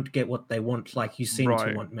everyone won't get what they want, like you seem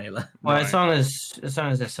to want, Mela. Well, as long as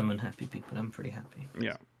there's some unhappy people, I'm pretty happy.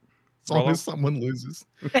 Yeah. As long as someone loses.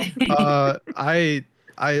 I'm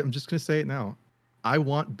just gonna say it now. I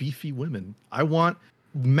want beefy women. I want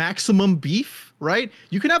maximum beef, right?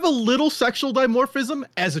 You can have a little sexual dimorphism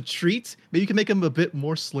as a treat. Maybe you can make them a bit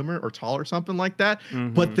more slimmer or tall or something like that.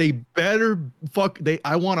 But they better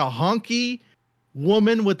I want a hunky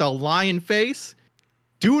woman with a lion face.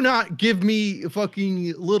 Do not give me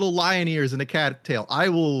fucking little lion ears and a cat tail.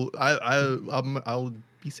 I'll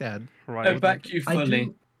be sad. Right. I back you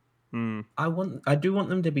fully. I do want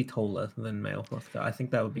them to be taller than male Hrothgar. I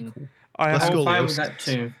think that would be cool. I'm fine with that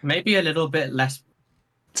too. Maybe a little bit less,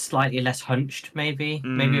 slightly less hunched. Maybe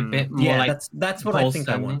a bit more like that's what I think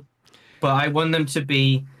I want. But I want them to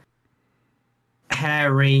be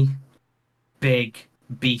hairy, big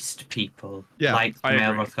beast people. Yeah, like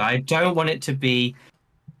male Hrothgar. I don't want it to be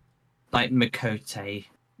like Makote,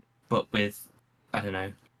 but with I don't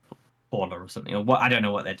know, Paula or something, or what? I don't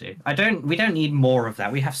know what they do. We don't need more of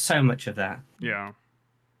that. We have so much of that. Yeah,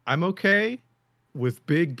 I'm okay with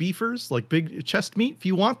big beefers, like big chest meat. If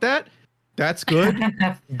you want that, that's good,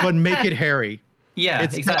 but make it hairy. Yeah,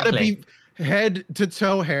 it's exactly. gotta be head to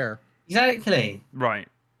toe hair. Exactly. Right.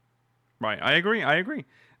 I agree.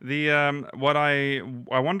 The what I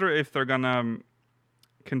wonder if they're gonna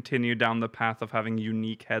continue down the path of having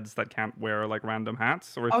unique heads that can't wear like random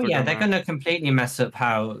hats, or if they're gonna completely mess up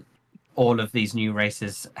how all of these new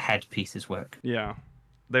races' headpieces work. Yeah,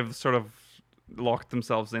 they've sort of locked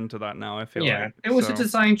themselves into that now. I feel like it was a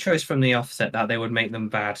design choice from the offset that they would make them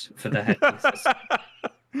bad for the headpieces.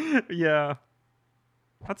 Yeah,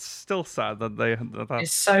 that's still sad that that's...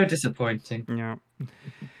 It's so disappointing. Yeah.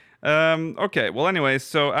 Okay. Well, anyway,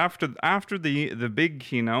 so after the big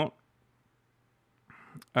keynote,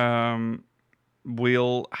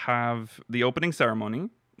 we'll have the opening ceremony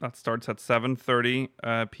that starts at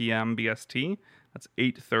 7:30 p.m. BST. That's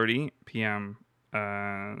 8:30 p.m.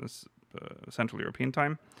 Central European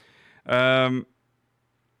time.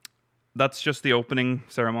 That's just the opening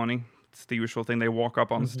ceremony. It's the usual thing. They walk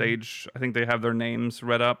up on stage. I think they have their names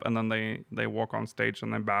read up, and then they walk on stage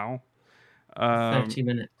and they bow. 30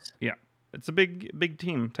 minutes. Yeah, it's a big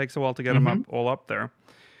team. Takes a while to get them all up there.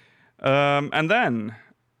 And then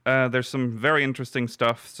there's some very interesting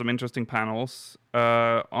stuff, some interesting panels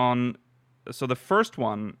so the first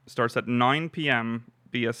one starts at 9 p.m.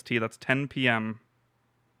 BST. That's 10 p.m.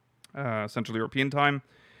 Central European time.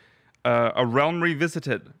 A Realm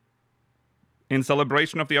Revisited. In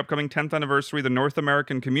celebration of the upcoming 10th anniversary, the North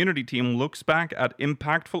American community team looks back at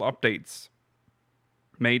impactful updates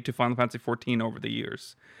made to Final Fantasy XIV over the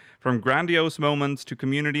years. From grandiose moments to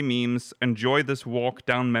community memes, enjoy this walk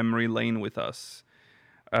down memory lane with us.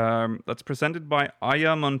 That's presented by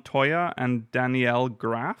Aya Montoya and Danielle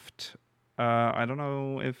Graft. I don't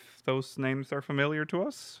know if those names are familiar to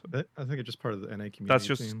us. I think it's just part of the NA community That's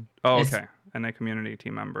just team. Oh, okay. NA community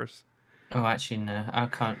team members. Oh, actually, no. I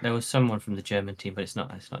can't. There was someone from the German team, but it's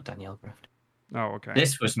not Danielle Graft. Oh, okay.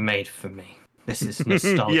 This was made for me. This is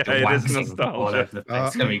nostalgia. Yeah, it is nostalgia. All over the place.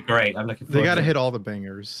 It's gonna be great. I'm looking forward. They gotta hit all the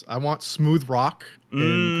bangers. I want Smooth Rock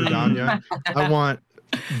in Gridania. I want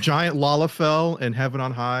Giant Lalafell in Heaven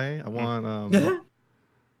on High. I want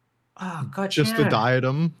oh god, just the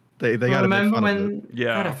diadem. They gotta make fun of it.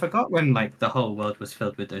 Yeah. God, I forgot when like the whole world was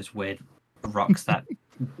filled with those weird rocks that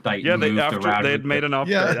like yeah, moved around. they had made an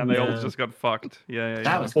update and they all just got fucked. Yeah.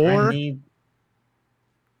 That was or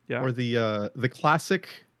yeah. Or the classic,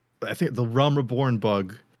 I think the Realm Reborn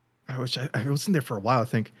bug, which I was in there for a while. I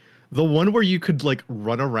think the one where you could like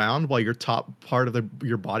run around while your top part of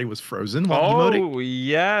your body was frozen while emoting. Oh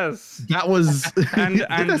yes, that was and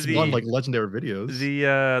that's one like legendary videos.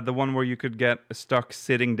 The one where you could get stuck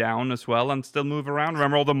sitting down as well and still move around.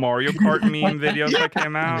 Remember all the Mario Kart meme videos that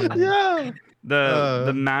came out? Yeah.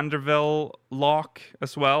 The Manderville lock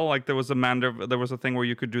as well. Like there was a thing where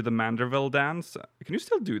you could do the Manderville dance. Can you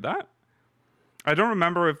still do that? I don't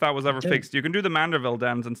remember if that was ever fixed. You can do the Manderville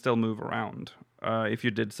dance and still move around if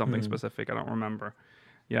you did something specific. I don't remember.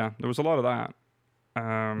 Yeah, there was a lot of that.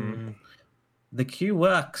 The queue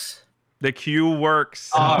works. The queue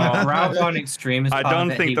works. Oh, Round 1 Extreme is I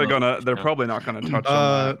don't think they're probably not gonna touch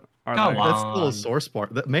on that. That's still a sore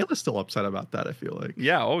spot. That Mela's still upset about that, I feel like.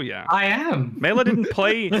 Yeah, oh yeah. I am. Mela didn't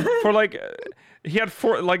play for like he had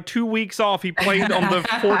 2 weeks off. He played on the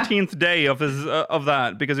 14th day of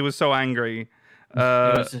that because he was so angry. It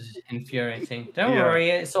was infuriating. Don't worry,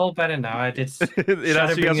 it's all better now. I did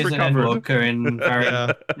Shadowbringers and Endwalker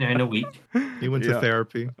in a week. He went to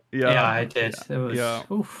therapy. Yeah, I did. It was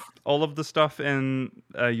all of the stuff in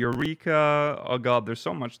Eureka. Oh god, there's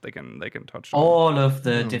so much they can touch on. All of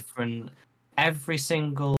the different, every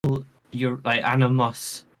single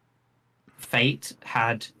Animos fate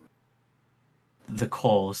had the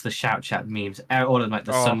calls, the shout memes, all of like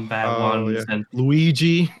the Sunbear ones and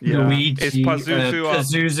Luigi. It's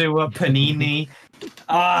Pazuzu, Panini.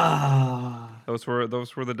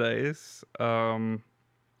 Those were the days.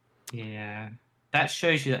 Yeah. That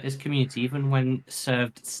shows you that this community, even when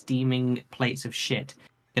served steaming plates of shit,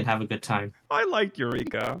 can have a good time. I like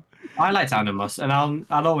Eureka. I liked Animus, and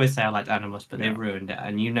I'll always say I liked Animus, but they ruined it,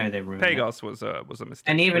 and they ruined Pagos it. was a mistake.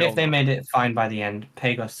 And even if they made it fine by the end,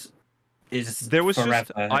 Pagos is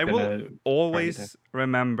forever. I will always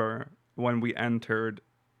remember when we entered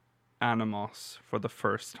Animus for the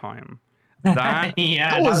first time. That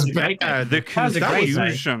was bad. The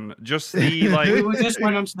confusion, just the we just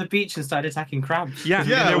went onto the beach and started attacking crabs. Yeah.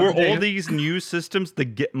 There were all these new systems.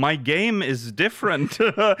 My game is different,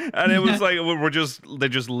 and it was like they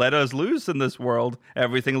just let us loose in this world.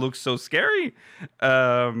 Everything looks so scary,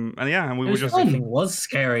 and everything was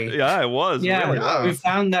scary. Yeah, it was. Yeah, really. We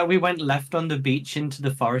found that we went left on the beach into the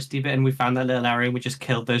foresty bit, and we found that little area. And we just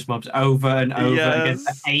killed those mobs over and over again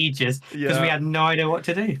for ages because we had no idea what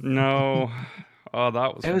to do. No. Oh,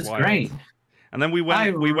 that was. It was wild. great. And then we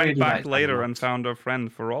went back later and found our friend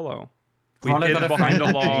Ferrolo. We hid behind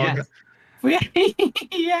a log.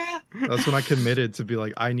 Yeah. That's when I committed to be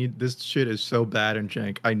like, this shit is so bad and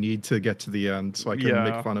jank. I need to get to the end so I can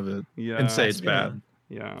make fun of it and say it's bad.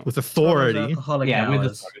 Yeah. With authority. With authority.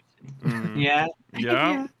 Yeah.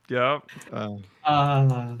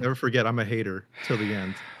 Never forget, I'm a hater till the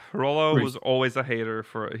end. Rollo was always a hater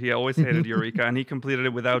he always hated Eureka, and he completed it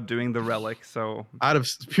without doing the relic. So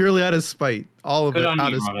purely out of spite, all of it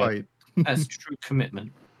out of spite. That's true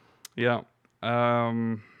commitment. Yeah.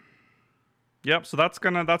 Yep. So that's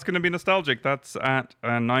gonna be nostalgic. That's at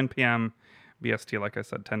 9 p.m. BST, like I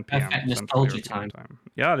said, 10 p.m. Nostalgia time.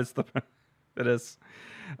 Yeah, it is.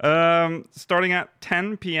 Starting at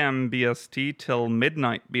 10 p.m. BST till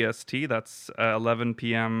midnight BST. That's 11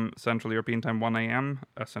 p.m. Central European Time, 1 a.m.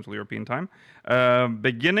 Central European Time.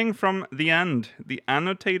 Beginning from the end, the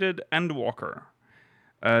annotated Endwalker.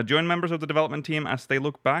 Join members of the development team as they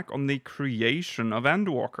look back on the creation of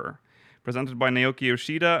Endwalker. Presented by Naoki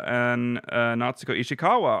Yoshida and Natsuko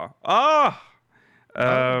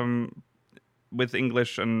Ishikawa. With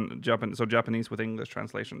English and Japanese, so Japanese with English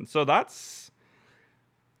translation. So I'm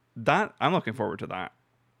looking forward to that.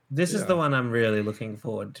 This is the one I'm really looking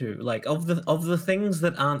forward to. Like of the things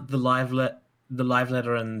that aren't the live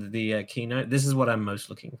letter and the keynote, this is what I'm most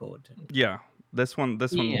looking forward to. Yeah, this one will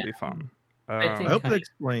be fun. I hope they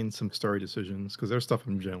explain some story decisions, because there's stuff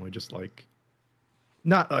I'm generally just like,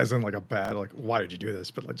 not as in like a bad like why did you do this,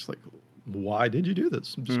 but like just like why did you do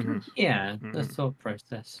this? I'm just curious. Yeah, the thought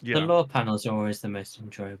process. Yeah. The lore panels are always the most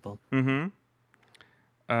enjoyable.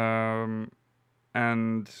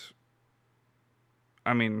 And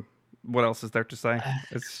I mean, what else is there to say?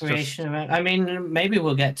 It's creation. I mean, maybe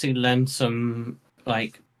we'll get to learn some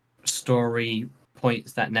like story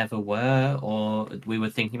points that never were, or we were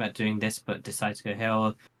thinking about doing this but decided to go here,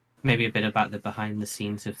 or maybe a bit about the behind the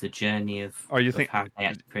scenes of the journey of, how they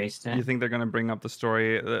actually created it. You think they're going to bring up the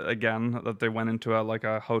story again, that they went into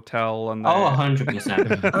a hotel and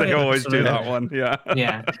 100%. They always do that one. Yeah.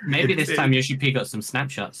 Yeah. Maybe this time Yoshi P got some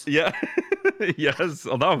snapshots. Yeah. Yes.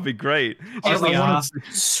 Oh, that would be great. Here we are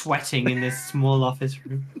sweating in this small office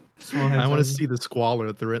room. I want to see the squalor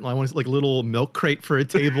that they're in. I want to see like a little milk crate for a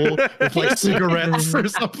table with like cigarettes or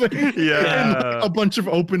something. Yeah. And a bunch of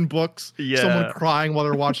open books. Yeah. Someone crying while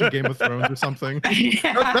they're watching Game of Thrones or something. That's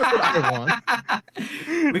what I want.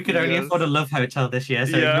 We could only afford a love hotel this year,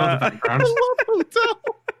 so ignore the background. Love hotel.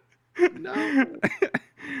 No.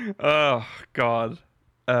 Oh God.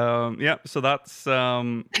 So that's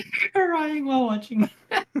crying while watching.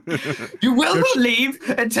 You will leave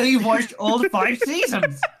until you've watched all 5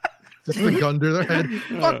 seasons. Just the gun to their head.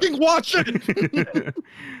 Fucking watch it.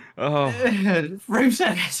 Room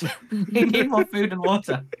service. We need more food and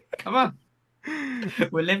water. Come on.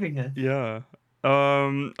 We're living here. Yeah.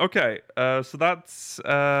 Okay. So that's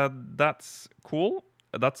cool.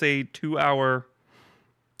 That's a 2-hour.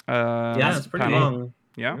 Yeah, it's pretty long.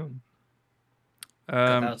 Yeah.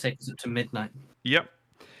 That'll take us up to midnight. Yep.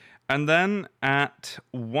 And then at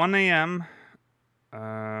 1 a.m.,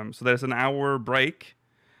 so there's an hour break.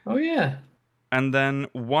 Oh, yeah. And then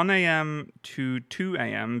 1 a.m. to 2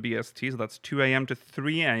 a.m. BST, so that's 2 a.m. to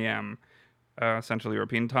 3 a.m. Central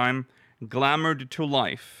European Time, Glamored to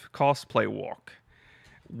Life cosplay walk.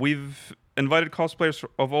 We've invited cosplayers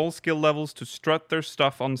of all skill levels to strut their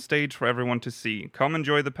stuff on stage for everyone to see. Come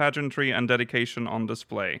enjoy the pageantry and dedication on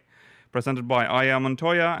display. Presented by Aya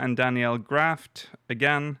Montoya and Danielle Graft.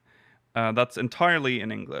 Again, that's entirely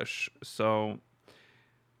in English. So,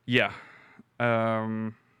 yeah.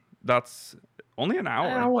 That's only an hour.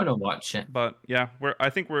 I want to watch it. But yeah,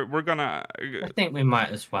 I think we're gonna. I think we might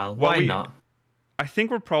as well. Why not? I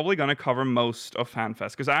think we're probably gonna cover most of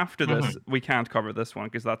FanFest because after this we can't cover this one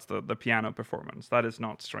because that's the piano performance that is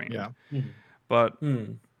not streamed. Yeah. But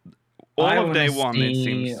all of day one, it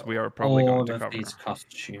seems we are probably going to cover these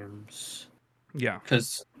costumes. Yeah,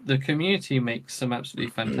 because the community makes some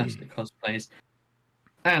absolutely fantastic cosplays.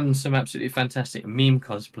 And some absolutely fantastic meme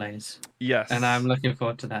cosplays. Yes. And I'm looking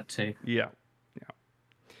forward to that too. Yeah.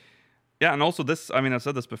 Yeah, and also this, I mean, I've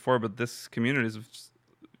said this before, but this community of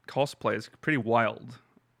cosplay is pretty wild.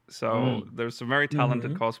 So there's some very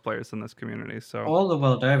talented cosplayers in this community. So all the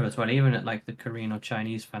world over as well, even at like the Korean or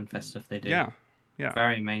Chinese fan fest stuff they do. Yeah.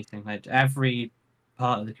 Very amazing. Like every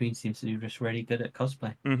part of the community seems to be just really good at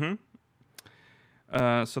cosplay.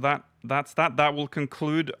 So that's that. That will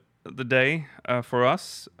conclude the day for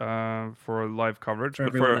us for live coverage. For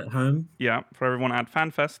everyone at home. Yeah, for everyone at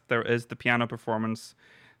FanFest, there is the piano performance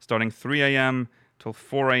starting 3 a.m. till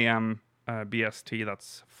 4 a.m. BST.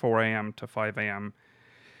 That's 4 a.m. to 5 a.m.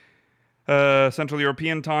 Central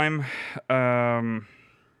European Time.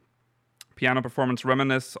 Piano performance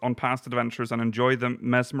reminisce on past adventures and enjoy the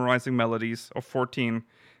mesmerizing melodies of 14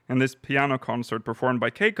 in this piano concert performed by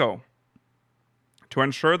Keiko. To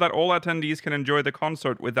ensure that all attendees can enjoy the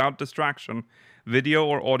concert without distraction, video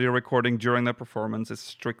or audio recording during the performance is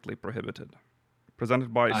strictly prohibited.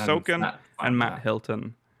 Presented by Soken and Matt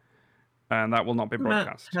Hilton. And that will not be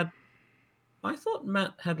broadcast. I thought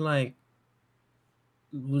Matt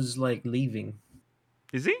was leaving.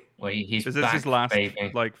 Is he? Well, he's Is this his last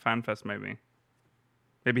FanFest maybe?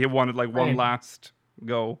 Maybe he wanted one last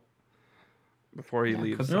go before he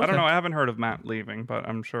leaves. I don't know. I haven't heard of Matt leaving, but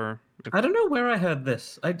I'm sure. I don't know where I heard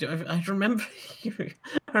this. I remember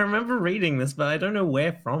I remember reading this, but I don't know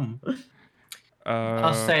where from.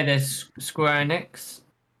 I'll say this: Square Enix.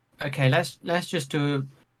 Okay, let's just do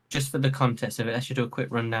for the context of it. Let's just do a quick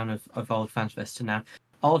rundown of Old FanFest to now.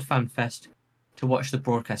 Old FanFest, to watch the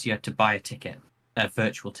broadcast, you had to buy a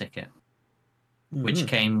virtual ticket, which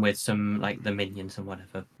came with some the Minions and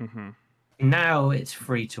whatever. Now it's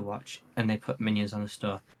free to watch, and they put Minions on the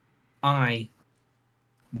store. I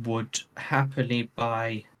would happily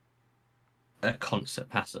buy a concert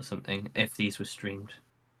pass or something if these were streamed.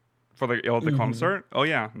 For the concert? Oh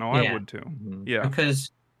yeah, no, I would too. Yeah,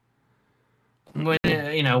 because when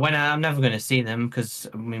I'm never going to see them because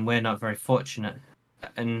we're not very fortunate,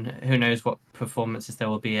 and who knows what performances there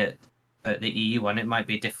will be at the EU one. It might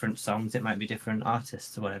be different songs, it might be different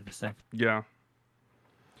artists or whatever. So yeah.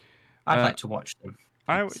 I'd like to watch them.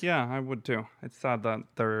 I would too. It's sad that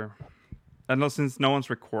they're, and since no one's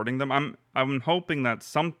recording them, I'm hoping that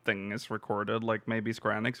something is recorded, like maybe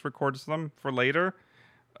Square Enix records them for later.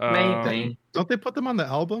 Maybe. Don't they put them on the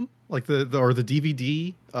album, like the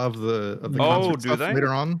DVD of the concert do stuff they later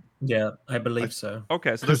on? Yeah, I believe so.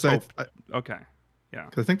 Okay, so there's okay, yeah.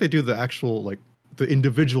 Because I think they do the actual the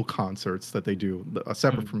individual concerts that they do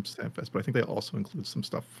separate from FanFest, but I think they also include some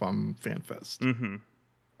stuff from FanFest.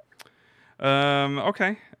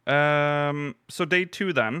 Okay. So day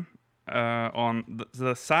 2 then, on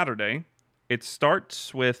the Saturday, it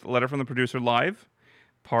starts with Letter from the Producer Live,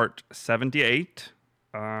 part 78,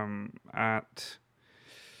 at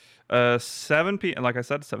 7 p.m. Like I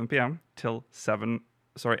said, 7 p.m. till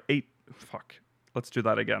 8. Fuck. Let's do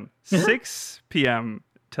that again. 6 p.m.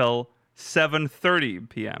 till 7:30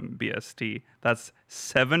 p.m. BST. That's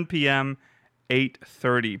 7 p.m.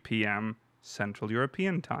 8:30 p.m. Central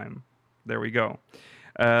European Time. There we go.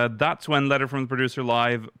 That's when Letter from the Producer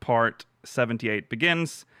Live Part 78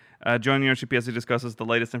 begins. Joining Yoshi as he discusses the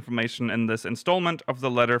latest information in this installment of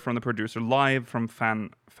the Letter from the Producer Live from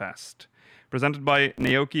FanFest. Presented by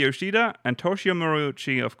Naoki Yoshida and Toshio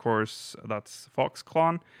Moriuchi, of course. That's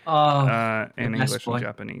Foxclon in English and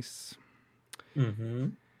Japanese.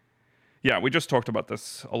 Yeah, we just talked about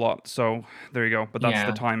this a lot, so there you go. But that's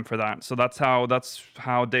the time for that. So that's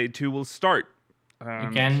how day 2 will start.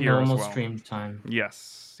 Again, normal stream time.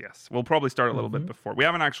 Yes. We'll probably start a little bit before. We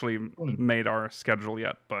haven't actually made our schedule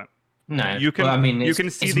yet, but no, you can. You can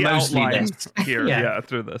see the outline here.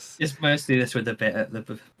 Through this. It's mostly this with a bit at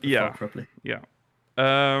the probably. Yeah.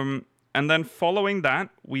 And then following that,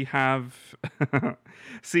 we have...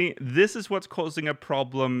 See, this is what's causing a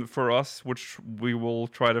problem for us, which we will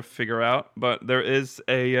try to figure out. But there is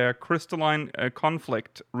a Crystalline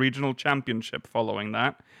Conflict Regional Championship following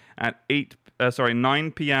that at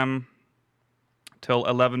 9 p.m. till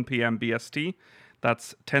 11 p.m. BST.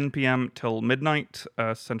 That's 10 p.m. till midnight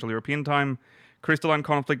Central European Time. Crystalline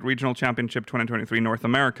Conflict Regional Championship 2023 North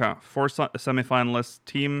America. 4 semifinalist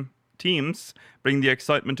teams bring the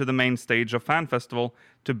excitement to the main stage of Fan Festival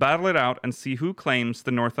to battle it out and see who claims the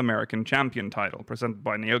North American champion title. Presented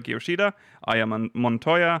by Naoki Yoshida, Aya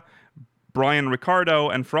Montoya, Brian Ricardo,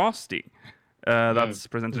 and Frosty. That's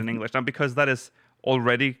presented in English. Now, because that is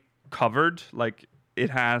already covered, like it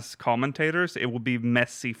has commentators, it will be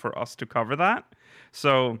messy for us to cover that.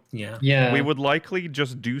 So we would likely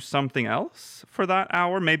just do something else for that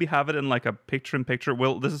hour. Maybe have it in like a picture-in-picture.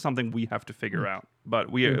 Well, this is something we have to figure out. But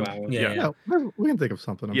we we can think of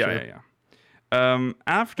something. I'm sure.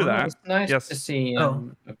 After that, it's nice to see.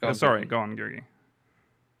 Sorry, go on, Georgi.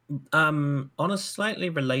 On a slightly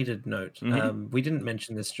related note, we didn't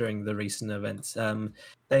mention this during the recent events.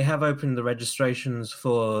 They have opened the registrations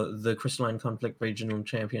for the Crystalline Conflict Regional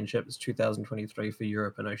Championships 2023 for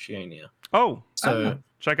Europe and Oceania. Oh, so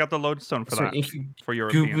check out the lodestone for that. For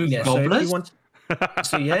Europeans. So if you want,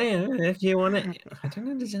 if you want it, I don't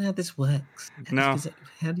understand how this works. No,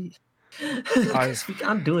 how do you? We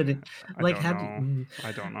can't do it. Like how?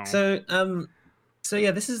 I don't know. So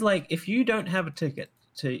yeah, this is like if you don't have a ticket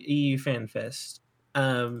to EU Fan Fest,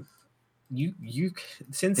 you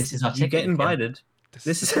since you get invited.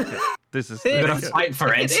 This is we gotta fight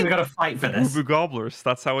for it. We gotta fight for this. Ubu Gobblers.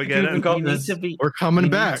 That's how we get in. We're coming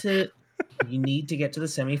back. You need to get to the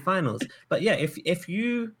semifinals. But yeah, if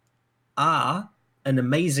you are an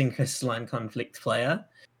amazing Crystalline Conflict player,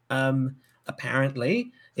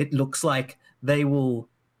 apparently it looks like they will.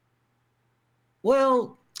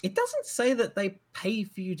 Well, it doesn't say that they pay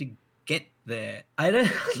for you to get there. I don't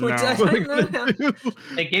know how.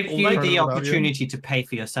 They give you the opportunity to pay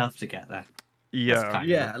for yourself to get there.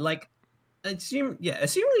 Yeah. Like, assuming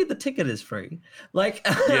the ticket is free. Like,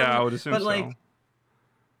 I would assume but so. like,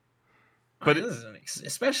 but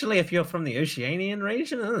especially if you're from the Oceanian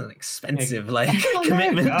region, that's an expensive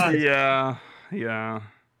commitment. Yeah.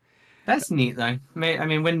 That's neat though. I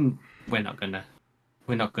mean, we're not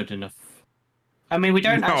good enough. I mean, we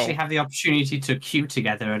don't actually have the opportunity to queue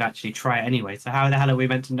together and actually try it anyway. So how the hell are we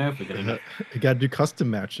meant to know if we're good enough? You got to do custom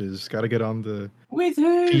matches. Got to get on the with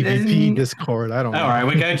who? PvP Discord. I don't know. All right,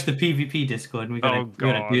 we're going to the PvP Discord and we're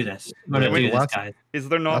gonna do this. We're gonna do this, guys. Is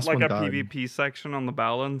there not like a PvP section on the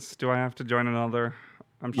balance? Do I have to join another?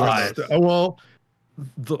 I'm sure. Well,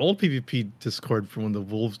 the old PvP Discord from when the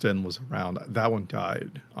Wolves Den was around, that one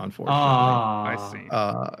died, unfortunately. I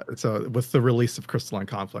see. So with the release of Crystalline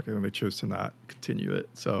Conflict, I think they chose to not continue it.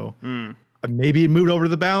 So maybe it moved over to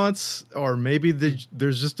the balance, or maybe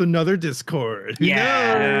there's just another Discord. Who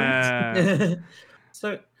knows?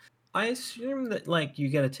 So I assume that you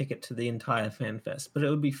get a ticket to the entire Fan Fest, but it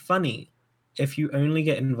would be funny if you only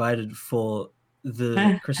get invited for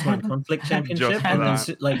the Crystalline Conflict Championship, and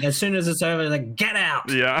then as soon as it's over, get out.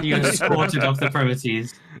 Yeah, you get escorted off the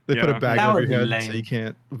premises. They put a bag over your head so you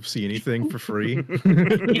can't see anything for free.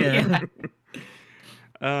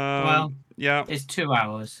 Well, it's 2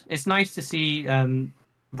 hours. It's nice to see Brian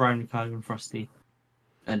Ricardo and Frosty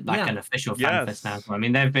an official Fan Fest now. I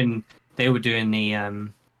mean, they were doing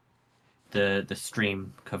the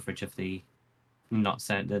stream coverage of the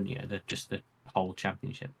just the whole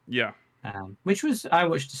championship. Yeah. Which I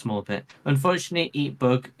watched a small bit. Unfortunately, Eat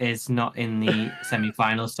Bug is not in the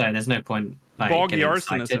semi-finals, so there's no point. Bog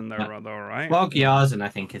Yarson is in there, though, right? Bog Yarson, I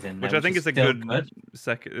think, is in there, which I think is a good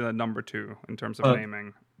second number 2 in terms of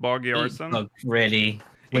naming. Bog Yarson. Bug, really,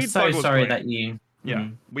 we're so sorry that you. Yeah,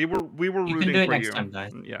 we were rooting can do it for next you. Time,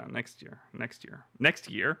 guys. Yeah, next year.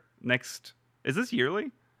 Is this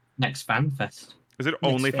yearly? Next Fan Fest. Is it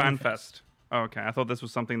only Fan Fest? Oh, okay, I thought this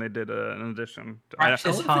was something they did in addition. If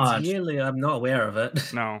it's yearly, I'm not aware of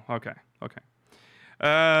it. No, okay.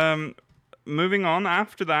 Moving on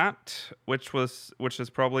after that, which is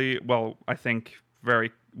probably, I think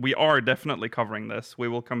we are definitely covering this. We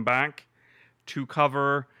will come back to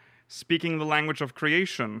cover Speaking the Language of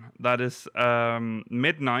Creation. That is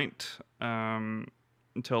midnight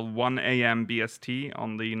until 1 a.m. BST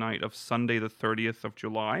on the night of Sunday, the 30th of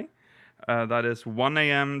July. That is 1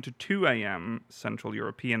 a.m. to 2 a.m. Central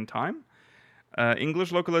European Time.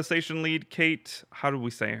 English localization lead Kate. How do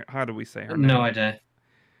we say her name? No idea.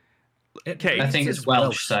 Kate. I think it's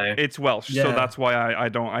Welsh, so it's Welsh, so that's why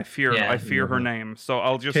I fear her name. So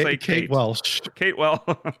I'll just say Kate. Welsh. Kate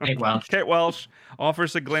Welsh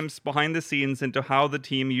offers a glimpse behind the scenes into how the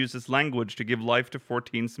team uses language to give life to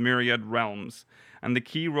 14's myriad realms, and the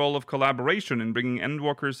key role of collaboration in bringing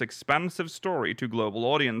Endwalker's expansive story to global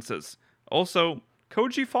audiences. Also,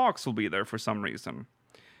 Koji Fox will be there for some reason.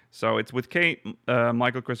 So it's with Kate,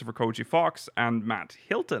 Michael Christopher Koji Fox, and Matt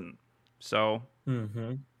Hilton. So,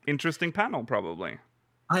 interesting panel, probably.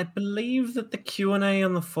 I believe that the Q&A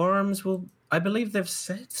on the forums will... I believe they've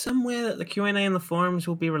said somewhere that the Q&A on the forums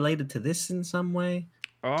will be related to this in some way.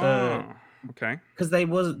 Oh, okay. Because they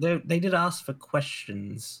did ask for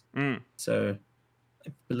questions. So I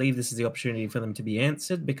believe this is the opportunity for them to be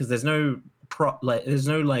answered, because there's no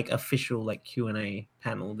official Q&A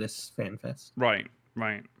panel this FanFest. Right.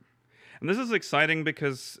 And this is exciting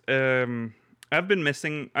because I've been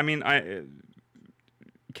missing. I mean,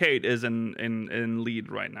 Kate is in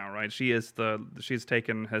lead right now, right? She's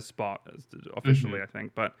taken his spot officially, I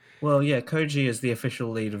think. But Koji is the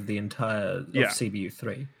official lead of the entire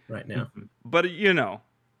CBU3 right now. But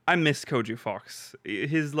I miss Koji Fox.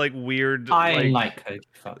 His weird. I like Koji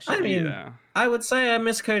Fox. I mean, I would say I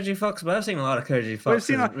miss Koji Fox, but I've seen a lot of Koji Fox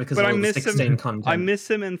because of the 16 content. I miss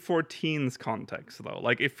him in 14's context, though.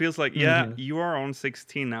 It feels like, you are on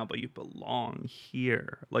 16 now, but you belong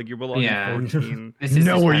here. You belong in 14.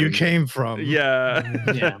 Know where you came from. Yeah.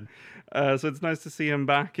 So it's nice to see him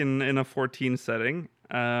back in a 14 setting,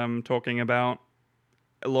 talking about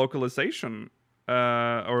localization.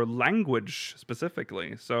 Or language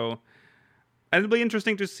specifically. So, and it'll be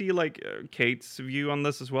interesting to see Kate's view on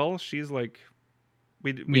this as well. She's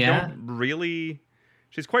we don't really.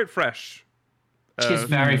 She's quite fresh. She's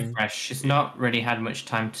very fresh. She's not really had much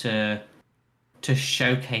time to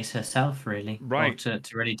showcase herself, really, right? Or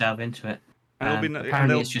to really delve into it.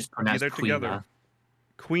 Apparently, it's just pronounced Queenar.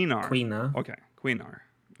 Queenar. Okay, Queenar.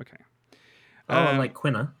 Okay. Like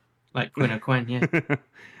Quinna. Like Quinn or Quen, yeah.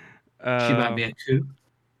 She might be a coup.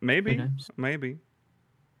 Maybe.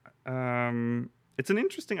 It's an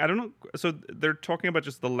interesting. I don't know. So they're talking about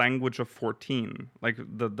just the language of 14,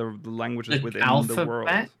 the languages within the world,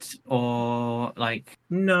 or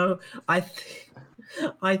no. I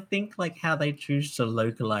think how they choose to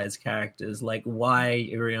localize characters, why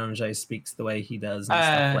Urianger speaks the way he does and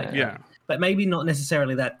stuff like that. But maybe not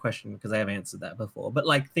necessarily that question, because I have answered that before. But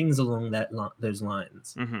things along those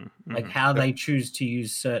lines, how they choose to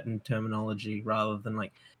use certain terminology rather than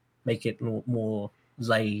make it more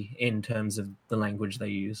lay in terms of the language they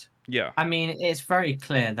use. Yeah, I mean, it's very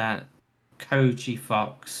clear that Koji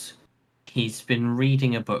Fox, he's been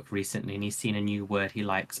reading a book recently and he's seen a new word he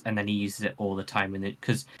likes, and then he uses it all the time.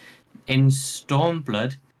 Because in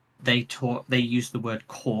Stormblood, they use the word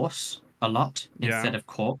course a lot instead of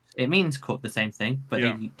corpse. It means the same thing, but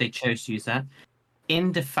they chose to use that.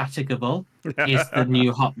 Indefatigable is the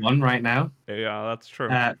new hot one right now. Yeah, that's true.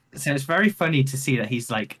 So it's very funny to see that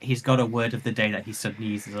he's got a word of the day that he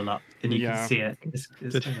suddenly uses a lot, and you can see it.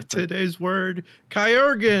 Today's word,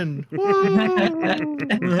 Kyorgan.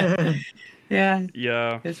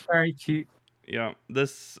 Yeah, it's very cute. Yeah,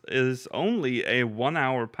 this is only a 1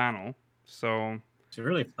 hour panel, so it's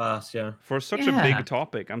really fast. Yeah, for such a big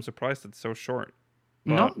topic, I'm surprised it's so short.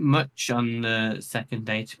 But... Not much on the second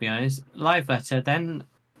day, to be honest. Live letter, then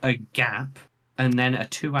a gap, and then a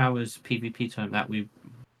 2 hours PvP tournament that we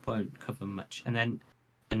won't cover much, and then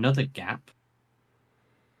another gap.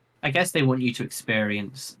 I guess they want you to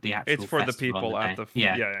experience the actual. It's for the people at the.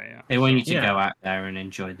 Yeah. They want you to go out there and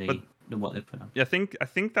enjoy what they put on. Yeah, I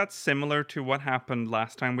think that's similar to what happened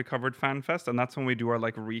last time we covered FanFest, and that's when we do our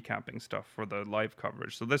recapping stuff for the live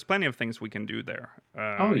coverage. So there's plenty of things we can do there.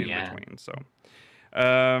 In between. So.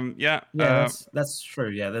 That's true.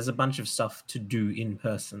 Yeah, there's a bunch of stuff to do in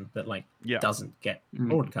person that doesn't get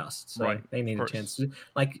broadcast. So they need a chance to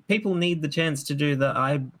people need the chance to do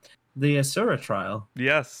the Asura trial.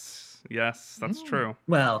 Yes, that's true.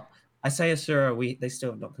 Well, I say Asura, they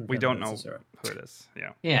still have not confirmed. We don't know Asura. who it is.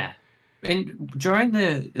 Yeah. And during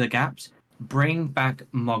the gaps, bring back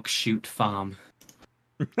Mog Shoot Farm.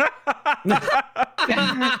 Oh,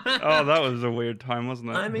 that was a weird time,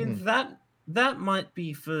 wasn't it? I mean that might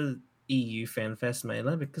be for EU FanFest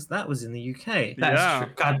mailer, because that was in the UK. That's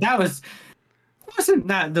true. God, wasn't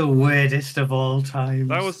that the weirdest of all times?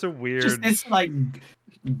 That was so weird. Just this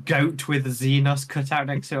goat with Xenos cut out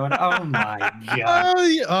next to it. Oh my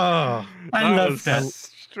god! I loved it.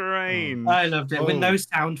 Strange. I loved it with no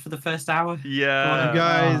sound for the first hour.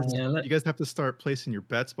 Yeah, you guys have to start placing your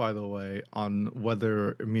bets, by the way, on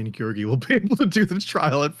whether me and Georgi will be able to do the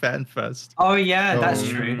trial at FanFest. Oh yeah, that's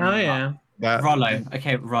true. Oh yeah. Rollo.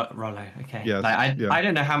 Okay, Rollo. Okay. Yes, I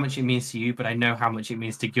don't know how much it means to you, but I know how much it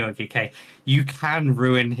means to Georgi. Okay, you can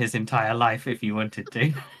ruin his entire life if you wanted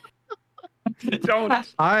to. Don't do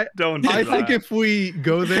I that. think if we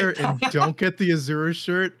go there and don't get the Azura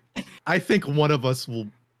shirt, I think one of us will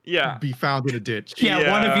be found in a ditch.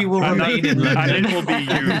 Yeah, one of you will remain in London. And it will be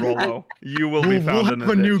you, Rollo. You will be found in a ditch. We'll have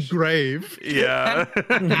a new grave. Yeah.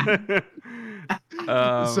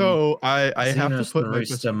 So I have to put the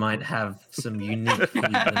Rooster might have some unique food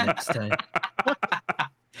the next day.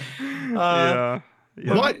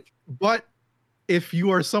 But if you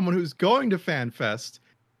are someone who's going to FanFest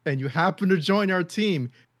and you happen to join our team,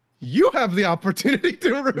 you have the opportunity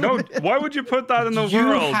to ruin it. Why would you put that in the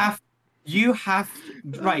world? You have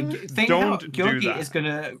right. Think how Georgi is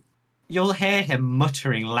gonna. You'll hear him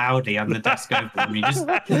muttering loudly on the desk over me.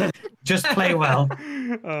 Just play well.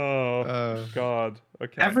 Oh God.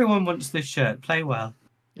 Okay. Everyone wants this shirt. Play well.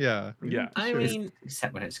 Yeah. I mean,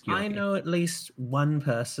 except when it's Georgi. I know at least one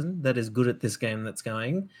person that is good at this game that's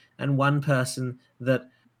going, and one person that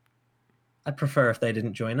I'd prefer if they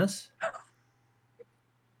didn't join us.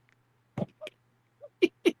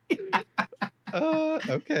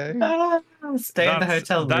 Okay. Stay in the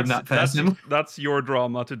hotel room, that person. That's your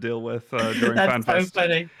drama to deal with during That's FanFest. so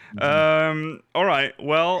funny. All right.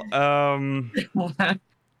 Well,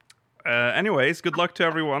 anyways, good luck to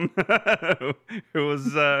everyone who's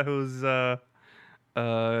doing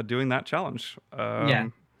that challenge. Yeah.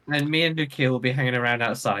 And me and Nuki will be hanging around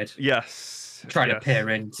outside. Yes. Trying to peer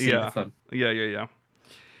in, see the fun. Yeah.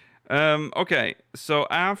 Okay, so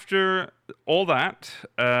after all that,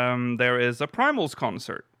 there is a Primals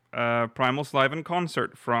concert. Primals Live in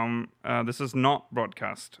Concert from... this is not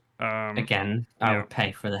broadcast. Again, I will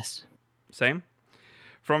pay for this. Same.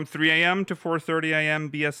 From 3 a.m. to 4:30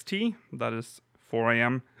 a.m. BST. That is 4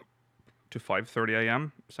 a.m. to 5:30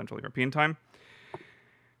 a.m. Central European Time.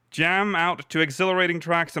 Jam out to exhilarating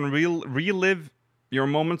tracks and relive your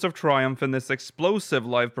moments of triumph in this explosive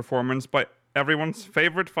live performance by everyone's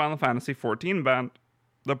favorite Final Fantasy XIV band,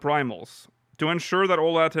 the Primals. To ensure that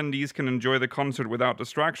all attendees can enjoy the concert without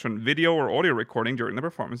distraction, video or audio recording during the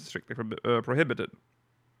performance is strictly prohibited.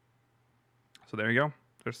 So there you go.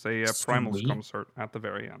 There's a Primals concert at the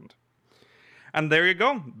very end. And there you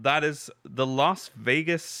go. That is the Las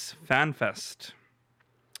Vegas Fan Fest.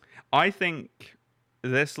 I think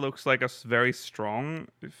this looks like a very strong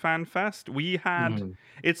fan fest. We had...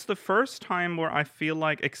 It's the first time where I feel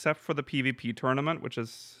like, except for the PvP tournament, which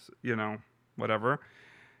is, whatever.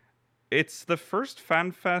 It's the first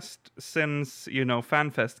fan fest since,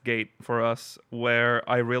 FanFest Gate for us, where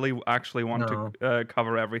I really actually want to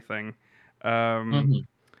cover everything. FanFest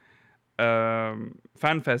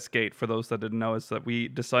Gate, for those that didn't know, is that we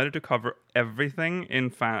decided to cover everything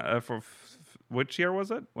in which year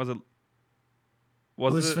was it? Was it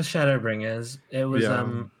for Shadowbringers. It was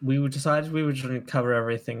we decided we were going to cover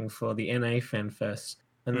everything for the NA FanFest,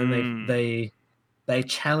 and then they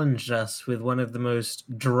challenged us with one of the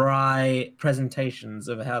most dry presentations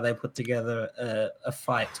of how they put together a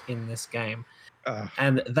fight in this game.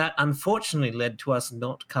 And that unfortunately led to us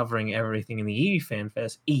not covering everything in the EU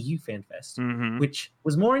FanFest, which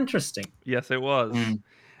was more interesting. Yes, it was.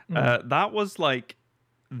 That was like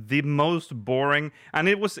the most boring, and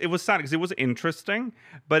it was sad because it was interesting,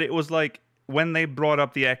 but it was like when they brought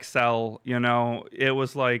up the Excel, it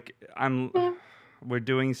was like we're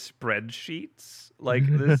doing spreadsheets like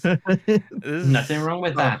this. This nothing wrong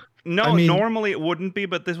with that. No, normally it wouldn't be,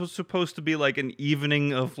 but this was supposed to be like an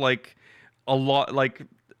evening of like a lot, like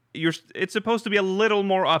it's supposed to be a little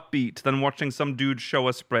more upbeat than watching some dude show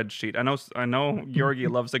a spreadsheet. I know Georgi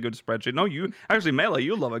loves a good spreadsheet. No, you actually, Melee,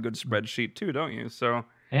 you love a good spreadsheet too, don't you? So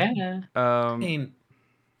yeah. I mean,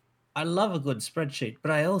 I love a good spreadsheet,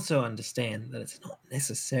 but I also understand that it's not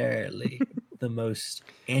necessarily the most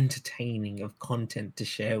entertaining of content to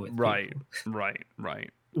share with people. Right.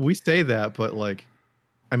 We say that, but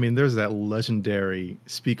there's that legendary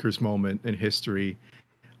speakers moment in history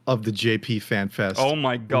of the JP FanFest. Oh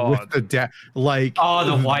my God! With the the white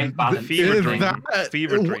balance, fever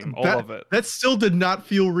dream, all of it. That still did not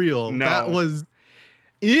feel real. No. That was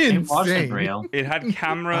insane. It wasn't real. It had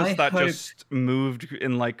cameras just moved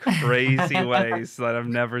in like crazy ways that I've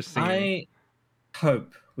never seen. I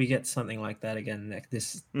hope we get something like that again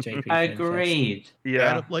this JP. Agreed.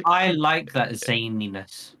 Yeah, I like that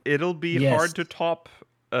zaniness. It'll be hard to top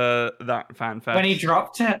that FanFest. When he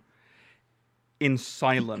dropped it. In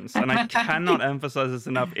silence, and I cannot emphasize this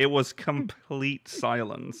enough. It was complete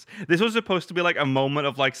silence. This was supposed to be like a moment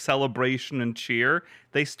of like celebration and cheer.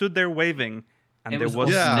 They stood there waving, and there was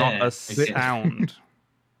not a sound.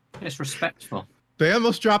 It's respectful. They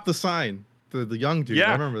almost dropped the sign. the young dude. Yeah.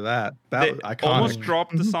 I remember that. They Was iconic. almost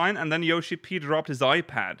dropped the sign, and then Yoshi P dropped his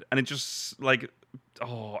iPad, and it just like,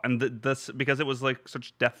 and this because it was like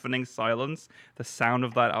such deafening silence. The sound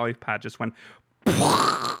of that iPad just went.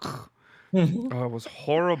 Oh, it was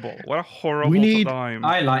horrible. What a horrible time.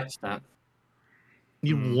 I liked that.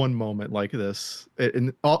 Need one moment like this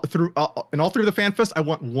in all three of the fan fest. I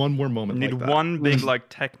want one more moment. Need like that. one big like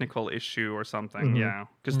technical issue or something. Yeah,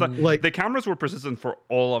 because the cameras were persistent for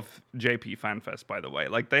all of JP FanFest. By the way,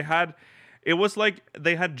 like they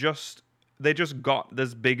just got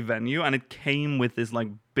this big venue, and it came with this like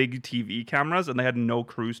big TV cameras, and they had no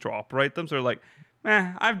crews to operate them. So they're like,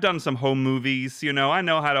 I've done some home movies, I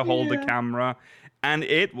know how to hold the camera. And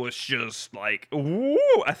it was just like, woo!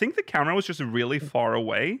 I think the camera was just really far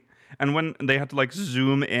away. And when they had to like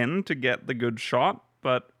zoom in to get the good shot.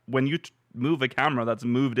 But when you move a camera that's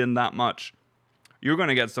moved in that much, you're going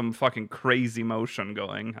to get some fucking crazy motion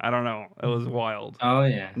going. I don't know. It was wild. Oh,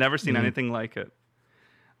 yeah. Never seen anything like it.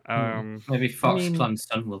 Maybe Foxclown's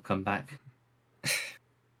son will come back.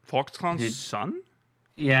 Foxclown's son?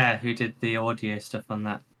 Yeah, who did the audio stuff on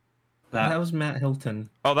that. That was Matt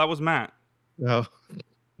Hilton. Oh, that was Matt. Oh.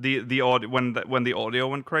 The audio when the audio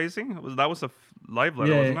went crazy. That was a live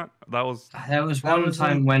letter, wasn't it? That was one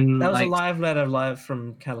time when that was a live letter live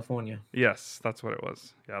from California. Yes, that's what it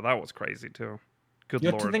was. Yeah, that was crazy too. Good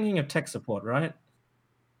You're lord. thinking of tech support, right?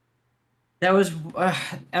 There was,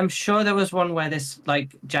 I'm sure there was one where this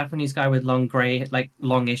like Japanese guy with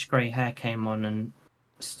longish grey hair came on and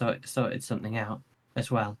sorted something out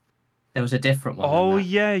as well. There was a different one. Oh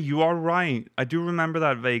yeah, you are right. I do remember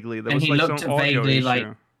that vaguely. There was he like looked some audio vaguely issue. like,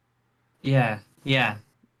 yeah.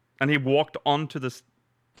 And he walked onto the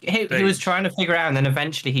He was trying to figure out, and then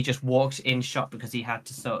eventually he just walked in shot because he had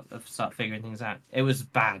to sort of start figuring things out. It was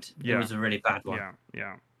bad. Yeah. It was a really bad one.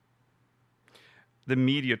 Yeah. The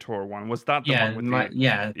Mediator one, was that the one with I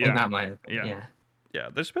think that might have been, Yeah,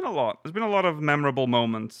 there's been a lot. There's been a lot of memorable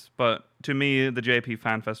moments, but to me, the JP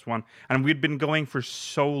FanFest one, and we'd been going for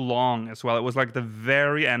so long as well. It was like the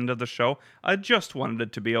very end of the show. I just wanted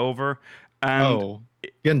it to be over. And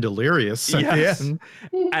getting delirious. Yes. At the end.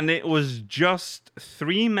 And it was just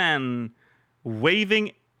three men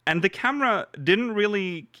waving, and the camera didn't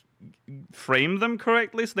really frame them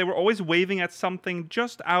correctly, so they were always waving at something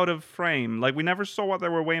just out of frame. Like we never saw what they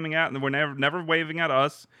were waving at, and they were never waving at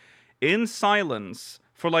us. In silence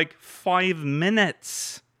for like 5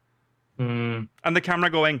 minutes. And the camera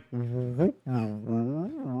going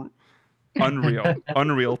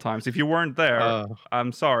unreal times. If you weren't there,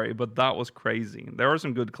 I'm sorry, but that was crazy. There are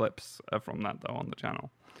some good clips from that though on the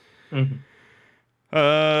channel.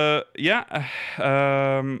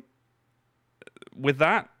 With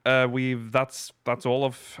that, that's all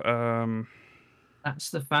of that's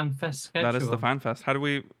the FanFest schedule. That is the FanFest. How do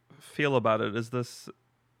we feel about it? Is this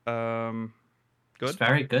good? It's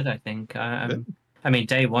very good, I think. I mean,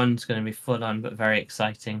 day one's going to be full on, but very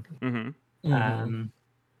exciting.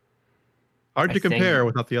 Hard to compare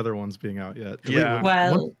without the other ones being out yet. Yeah.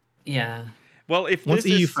 Well, if once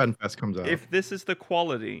this EU is, FanFest comes out, if this is the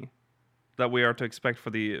quality that we are to expect for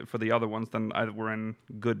the other ones, then we're in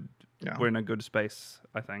good. Yeah. We're in a good space,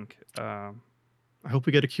 I think. I hope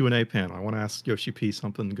we get a Q&A panel. I want to ask Yoshi P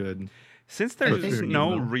something good. Since there's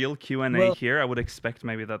no real Q&A here, I would expect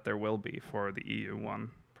maybe that there will be for the EU one,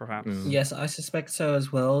 perhaps. Yes, I suspect so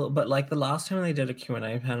as well. But like the last time they did a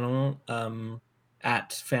Q&A panel at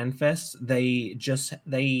FanFest, they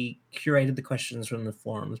curated the questions from the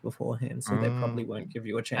forums beforehand, so they probably won't give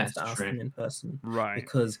you a chance to ask them in person. Right.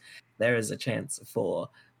 Because there is a chance for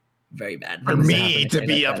very bad for me to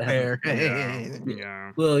be up there.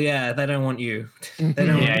 Yeah. Well, yeah, they don't want you. They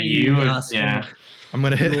don't want you asking. Yeah. I'm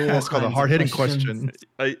gonna ask all the hard-hitting questions.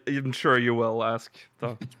 I'm sure you will ask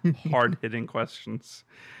the hard-hitting questions.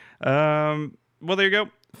 Well, there you go.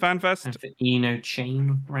 FanFest. And for Eno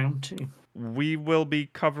Chain round 2. We will be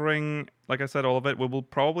covering, like I said, all of it. We will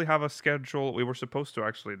probably have a schedule. We were supposed to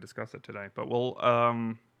actually discuss it today, but we'll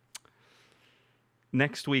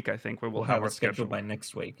next week, I think, we'll have our schedule by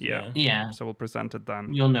next week. Yeah. So we'll present it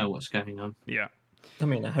then. You'll know what's going on. Yeah. I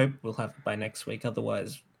mean, I hope we'll have it by next week.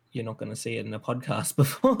 Otherwise, you're not going to see it in a podcast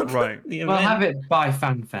before right. the event. We'll have it by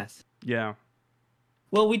FanFest. Yeah.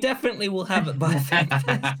 Well, we definitely will have it by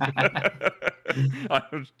FanFest.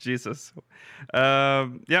 Jesus.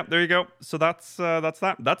 Yeah, there you go. So that's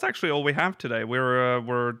that. That's actually all we have today.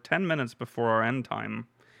 We're 10 minutes before our end time.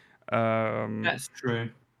 That's true.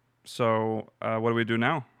 So what do we do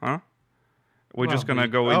now, huh? We're just gonna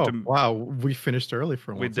go into. Wow, we finished early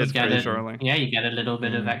for once. We did finish early. Yeah, you get a little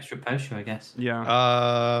bit of extra post show, I guess.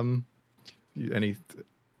 Yeah.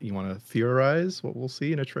 you want to theorize what we'll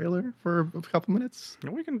see in a trailer for a couple minutes?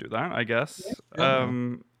 Yeah, we can do that, I guess.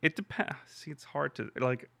 Yeah. It depends. See, it's hard to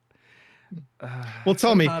like. Well,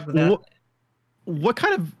 tell me, What what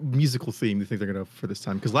kind of musical theme do you think they're gonna for this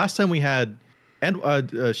time? Because last time we had, and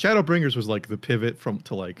Shadowbringers was like the pivot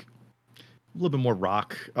to like a little bit more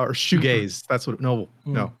rock or shoegaze. That's what. No.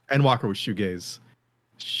 Endwalker was shoegaze.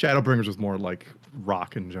 Shadowbringers was more like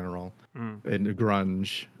rock in general and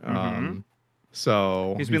grunge.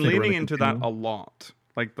 So he's been leaning into that a lot.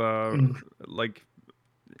 Like like.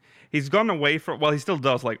 He's gone away from. Well, he still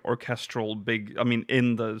does like orchestral big. I mean,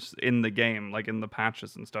 in the game, like in the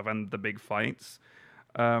patches and stuff, and the big fights.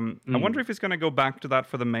 I wonder if he's going to go back to that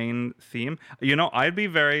for the main theme. You know, I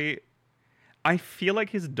feel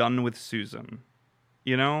like he's done with Susan.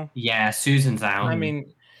 You know? Yeah, Susan's out.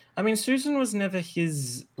 I mean, Susan was never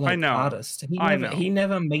his artist. He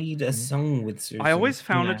never made a song with Susan. I always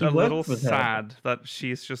found it a little sad that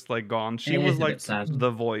she's just like gone. She was like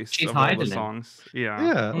the voice of all the songs.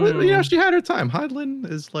 Yeah. Yeah, she had her time.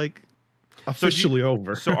 Hydaelyn is like officially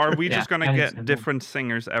over. So are we just gonna get different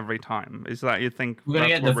singers every time? Is that you think? We're gonna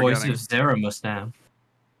get the voice of Zeramus now.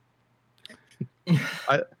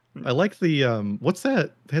 I like the what's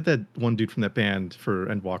that? They had that one dude from that band for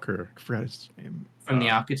Endwalker. I forgot his name. From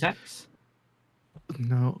the Architects?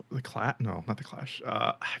 No, No, not the Clash.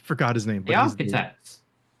 I forgot his name. The Architects.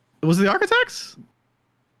 Was it the Architects?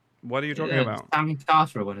 What are you talking about? Sam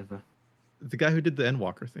Carter or whatever. The guy who did the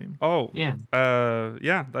Endwalker theme. Oh yeah.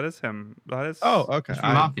 Yeah, that is him. That is. Oh, okay.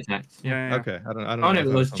 From Architects. Yeah. Okay, I don't. Oh, no, it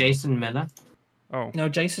was Jason Miller. Oh no,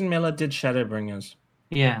 Jason Miller did Shadowbringers.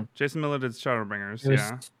 Yeah. Jason Miller did Shadowbringers.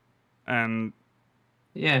 Yeah. And.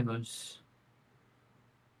 Yeah, it was.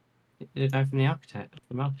 The guy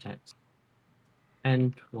from Architects.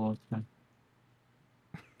 And Water.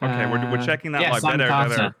 Okay, we're checking that live. Sam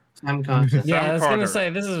Carter. Sam Carter. Yeah, I was gonna say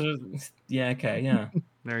this is. Yeah. Okay. Yeah.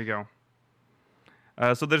 There you go.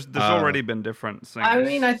 So there's already been different singers. I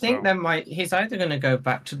mean, I think he's either going to go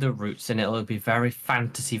back to the roots and it'll be very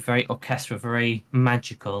fantasy, very orchestral, very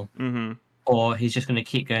magical, or he's just going to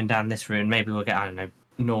keep going down this route. Maybe we'll get, I don't know,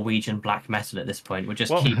 Norwegian black metal at this point. We'll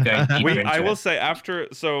just keep going deeper into I will say I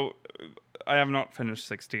have not finished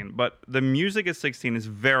 16, but the music at 16 is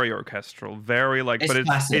very orchestral, very like, but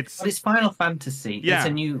it's Final Fantasy. Yeah, it's a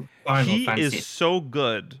new Final Fantasy. He is so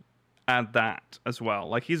good at that as well.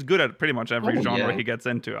 Like he's good at pretty much every genre he gets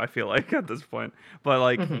into, I feel like at this point. But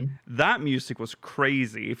like that music was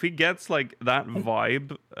crazy. If he gets like that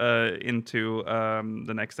vibe into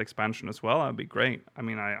the next expansion as well, that'd be great. I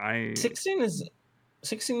mean, 16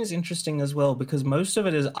 is interesting as well because most of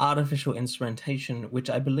it is artificial instrumentation, which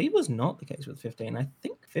I believe was not the case with 15. I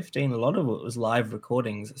think 15, a lot of it was live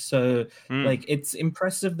recordings. So like it's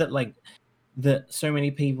impressive that that so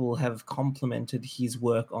many people have complimented his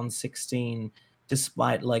work on 16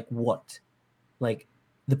 despite the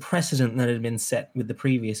precedent that had been set with the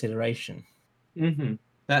previous iteration.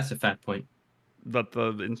 That's a fair point. That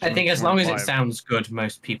I think as long as it sounds good,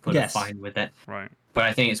 most people are fine with it. Right. But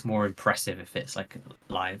I think it's more impressive if it's like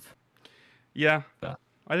live. Yeah. But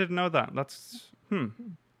I didn't know that. That's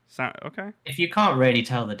okay. If you can't really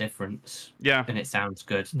tell the difference, and it sounds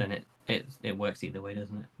good, then it works either way,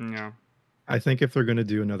 doesn't it? Yeah. I think if they're gonna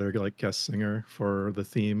do another like guest singer for the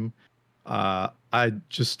theme, I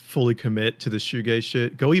just fully commit to the shoegaze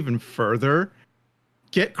shit. Go even further.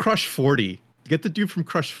 Get Crush 40. Get the dude from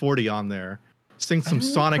Crush 40 on there. Sing some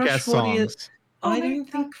Sonic ass songs. I don't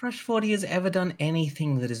think Crush 40 has ever done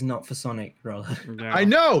anything that is not for Sonic, Roller. Yeah. I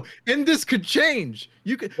know, and this could change.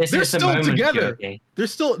 They're still together. They're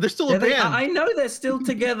still a band. I know they're still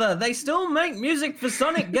together. They still make music for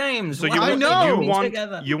Sonic games. So you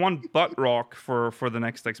want butt rock for the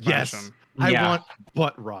next expansion? Yes, I want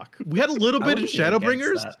butt rock. We had a little bit of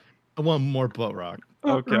Shadowbringers. I want more butt rock.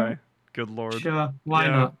 Okay, good lord. Sure, why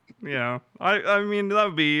not? Yeah, I mean that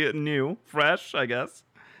would be new, fresh, I guess.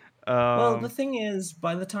 Well, the thing is,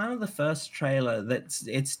 by the time of the first trailer,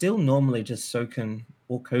 it's still normally just Soken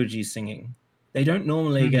or Koji singing. They don't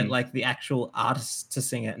normally get like the actual artists to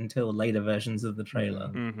sing it until later versions of the trailer.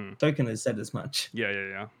 Soken has said as much.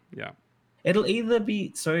 Yeah. It'll either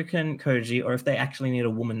be Soken, Koji, or if they actually need a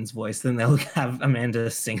woman's voice, then they'll have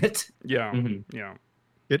Amanda sing it. Yeah, yeah.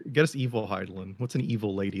 Get us evil Hydaelyn. What's an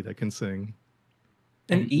evil lady that can sing?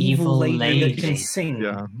 An evil lady that can sing.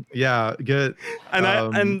 Yeah. Get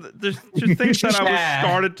and there's just things that I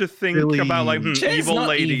started to think about, like evil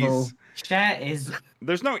ladies. Evil. Cher is.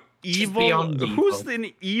 There's no evil. Who's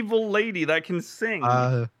an evil lady that can sing?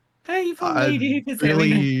 Evil lady.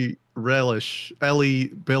 Really relish Ellie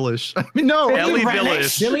Billish. I mean, no, Ellie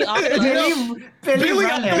Billish. Billie Eilish.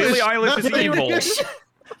 Billie Eilish is evil.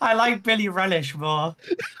 I like Billie Relish more.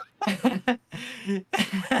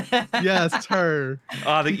 Yes, her.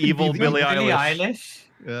 Ah, the evil Billie Eilish.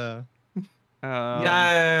 Yeah.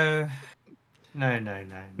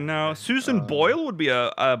 No, Susan Boyle would be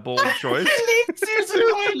a bold choice. Leave Susan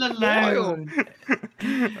Boyle alone.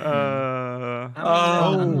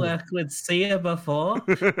 I've worked with Sia before.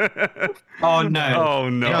 Oh no! Oh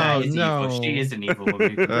no! Yeah, she is an evil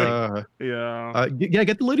woman. Yeah. Yeah.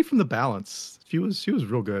 Get the lady from The Balance. She was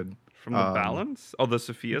real good. From The Balance? Oh, the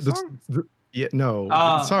Sophia song? Yeah. No.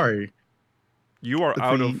 Sorry. You are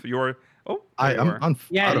out of your. Oh, I'm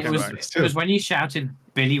yeah. It was when you shouted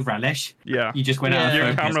Billie Relish. Yeah. You just went out of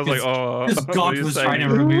your camera's like, oh. Because God was trying to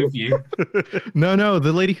remove you. No.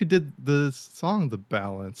 The lady who did the song, The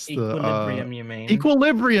Balance. Equilibrium, you mean?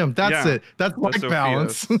 Equilibrium. That's it. That's like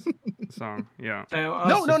Balance. Song. Yeah.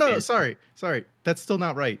 No. Sorry. That's still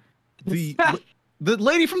not right. The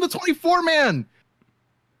lady from the 24 Man.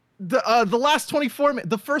 The last 24 Man.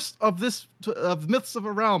 The first of this of Myths of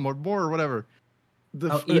a Realm or more or whatever.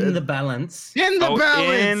 In the Balance. In the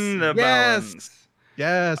Balance. In the Balance.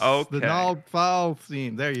 Yes. Okay. The Nald Fowl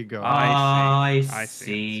theme. There you go. I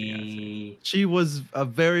see. She was a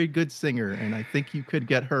very good singer, and I think you could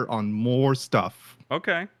get her on more stuff.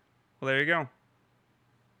 Okay. Well, there you go.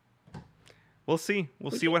 We'll see.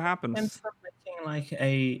 We'll see what happens. And start making like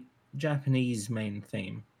a Japanese main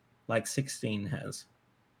theme, like 16 has.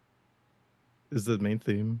 Is the main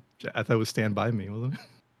theme? I thought it was Stand By Me, wasn't it?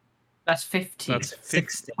 That's 15. That's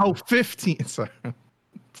 16. Oh, 15. Sorry.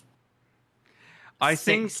 I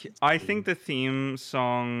think the theme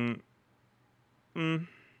song.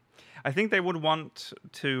 I think they would want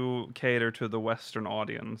to cater to the Western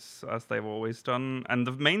audience, as they've always done. And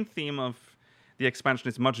the main theme of the expansion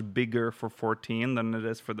is much bigger for 14 than it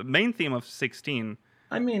is for the main theme of 16.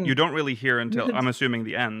 I mean, you don't really hear until I'm assuming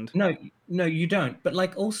the end. No, you don't. But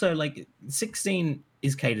like also like 16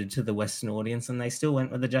 is catered to the Western audience, and they still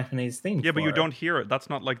went with the Japanese theme. Yeah, but you don't hear it. That's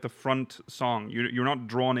not like the front song. You're not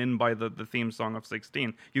drawn in by the theme song of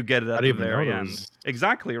 16. You get it at the very end.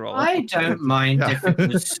 Exactly, Roll. I don't mind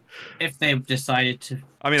if they've decided to.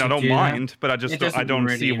 I mean, I don't mind, but I don't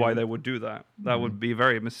see why they would do that. That would be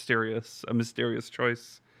very mysterious. A mysterious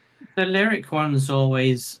choice. The lyric one's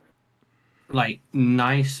always like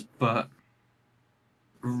nice, but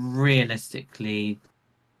realistically,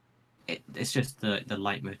 it's just the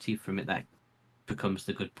leitmotif from it that becomes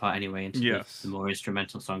the good part anyway, into the more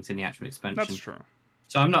instrumental songs in the actual expansion. That's true.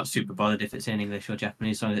 So I'm not super bothered if it's in English or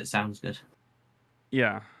Japanese, as long as it sounds good.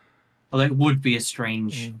 Yeah. Although it would be a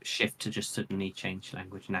strange shift to just suddenly change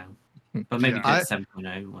language now. But maybe do it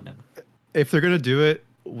 7.0 or whatever. If they're going to do it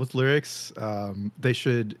with lyrics, they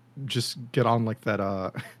should just get on like that,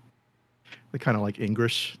 the kind of like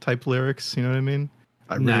English type lyrics, you know what I mean?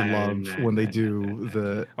 I really love when they do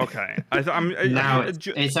the. Okay,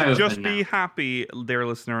 just be happy, dear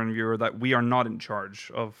listener and viewer, that we are not in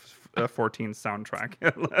charge of 14's soundtrack.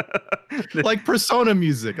 Like Persona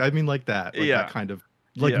music. I mean, like that. Like that kind of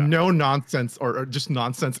no nonsense or just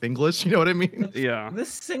nonsense English. You know what I mean? Yeah. The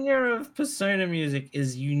singer of Persona music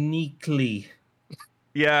is uniquely,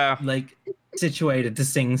 like situated to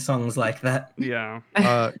sing songs like that. Yeah.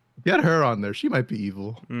 Get her on there. She might be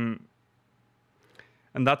evil.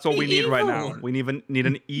 And that's all we need right now. We need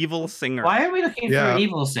an evil singer. Why are we looking for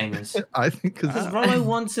evil singers? I think because Rollo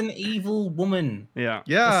wants an evil woman. Yeah.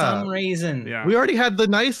 For some reason. Yeah. We already had the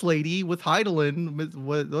nice lady with Heidelin.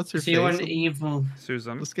 What's her face? So you want evil?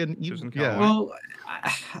 Susan. Let's get an evil. Susan. Yeah. Well,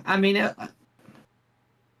 I mean,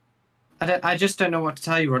 I just don't know what to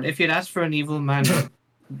tell you, Ron. If you'd asked for an evil man,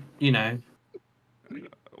 you know.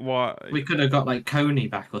 What? We could have got like Coney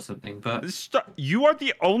back or something, but you are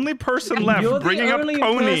the only person left bringing up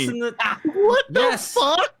Coney. What the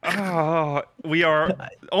fuck? We are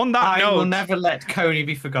on that note. I will never let Coney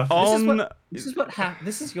be forgotten. This is what happened.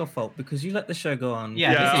 This is your fault because you let the show go on.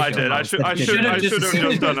 Yeah, I did. I should have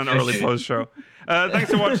just done an early post show. Thanks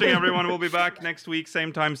for watching, everyone. We'll be back next week,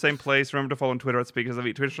 same time, same place. Remember to follow on Twitter at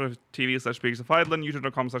SpeakersIV, twitch.tv/SpeakersIV,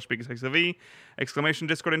 YouTube.com/SpeakersIV, !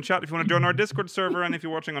 Discord and chat if you want to join our Discord server, and if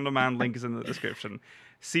you're watching on demand, link is in the description.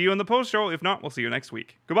 See you in the post show. If not, we'll see you next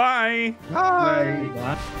week. Goodbye.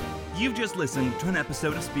 Bye. You've just listened to an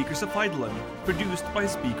episode of Speakers of Eidolon, produced by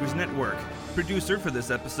Speakers Network. Producer for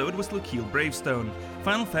this episode was Lukiel Bravestone.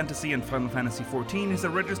 Final Fantasy and Final Fantasy XIV is a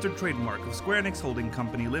registered trademark of Square Enix Holding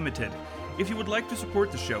Company Limited. If you would like to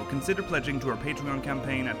support the show, consider pledging to our Patreon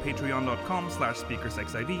campaign at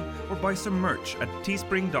patreon.com/SpeakersXIV or buy some merch at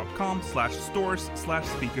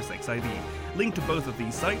teespring.com/stores/SpeakersXIV. Link to both of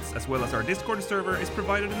these sites, as well as our Discord server, is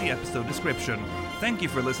provided in the episode description. Thank you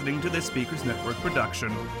for listening to this Speakers Network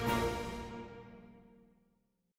production.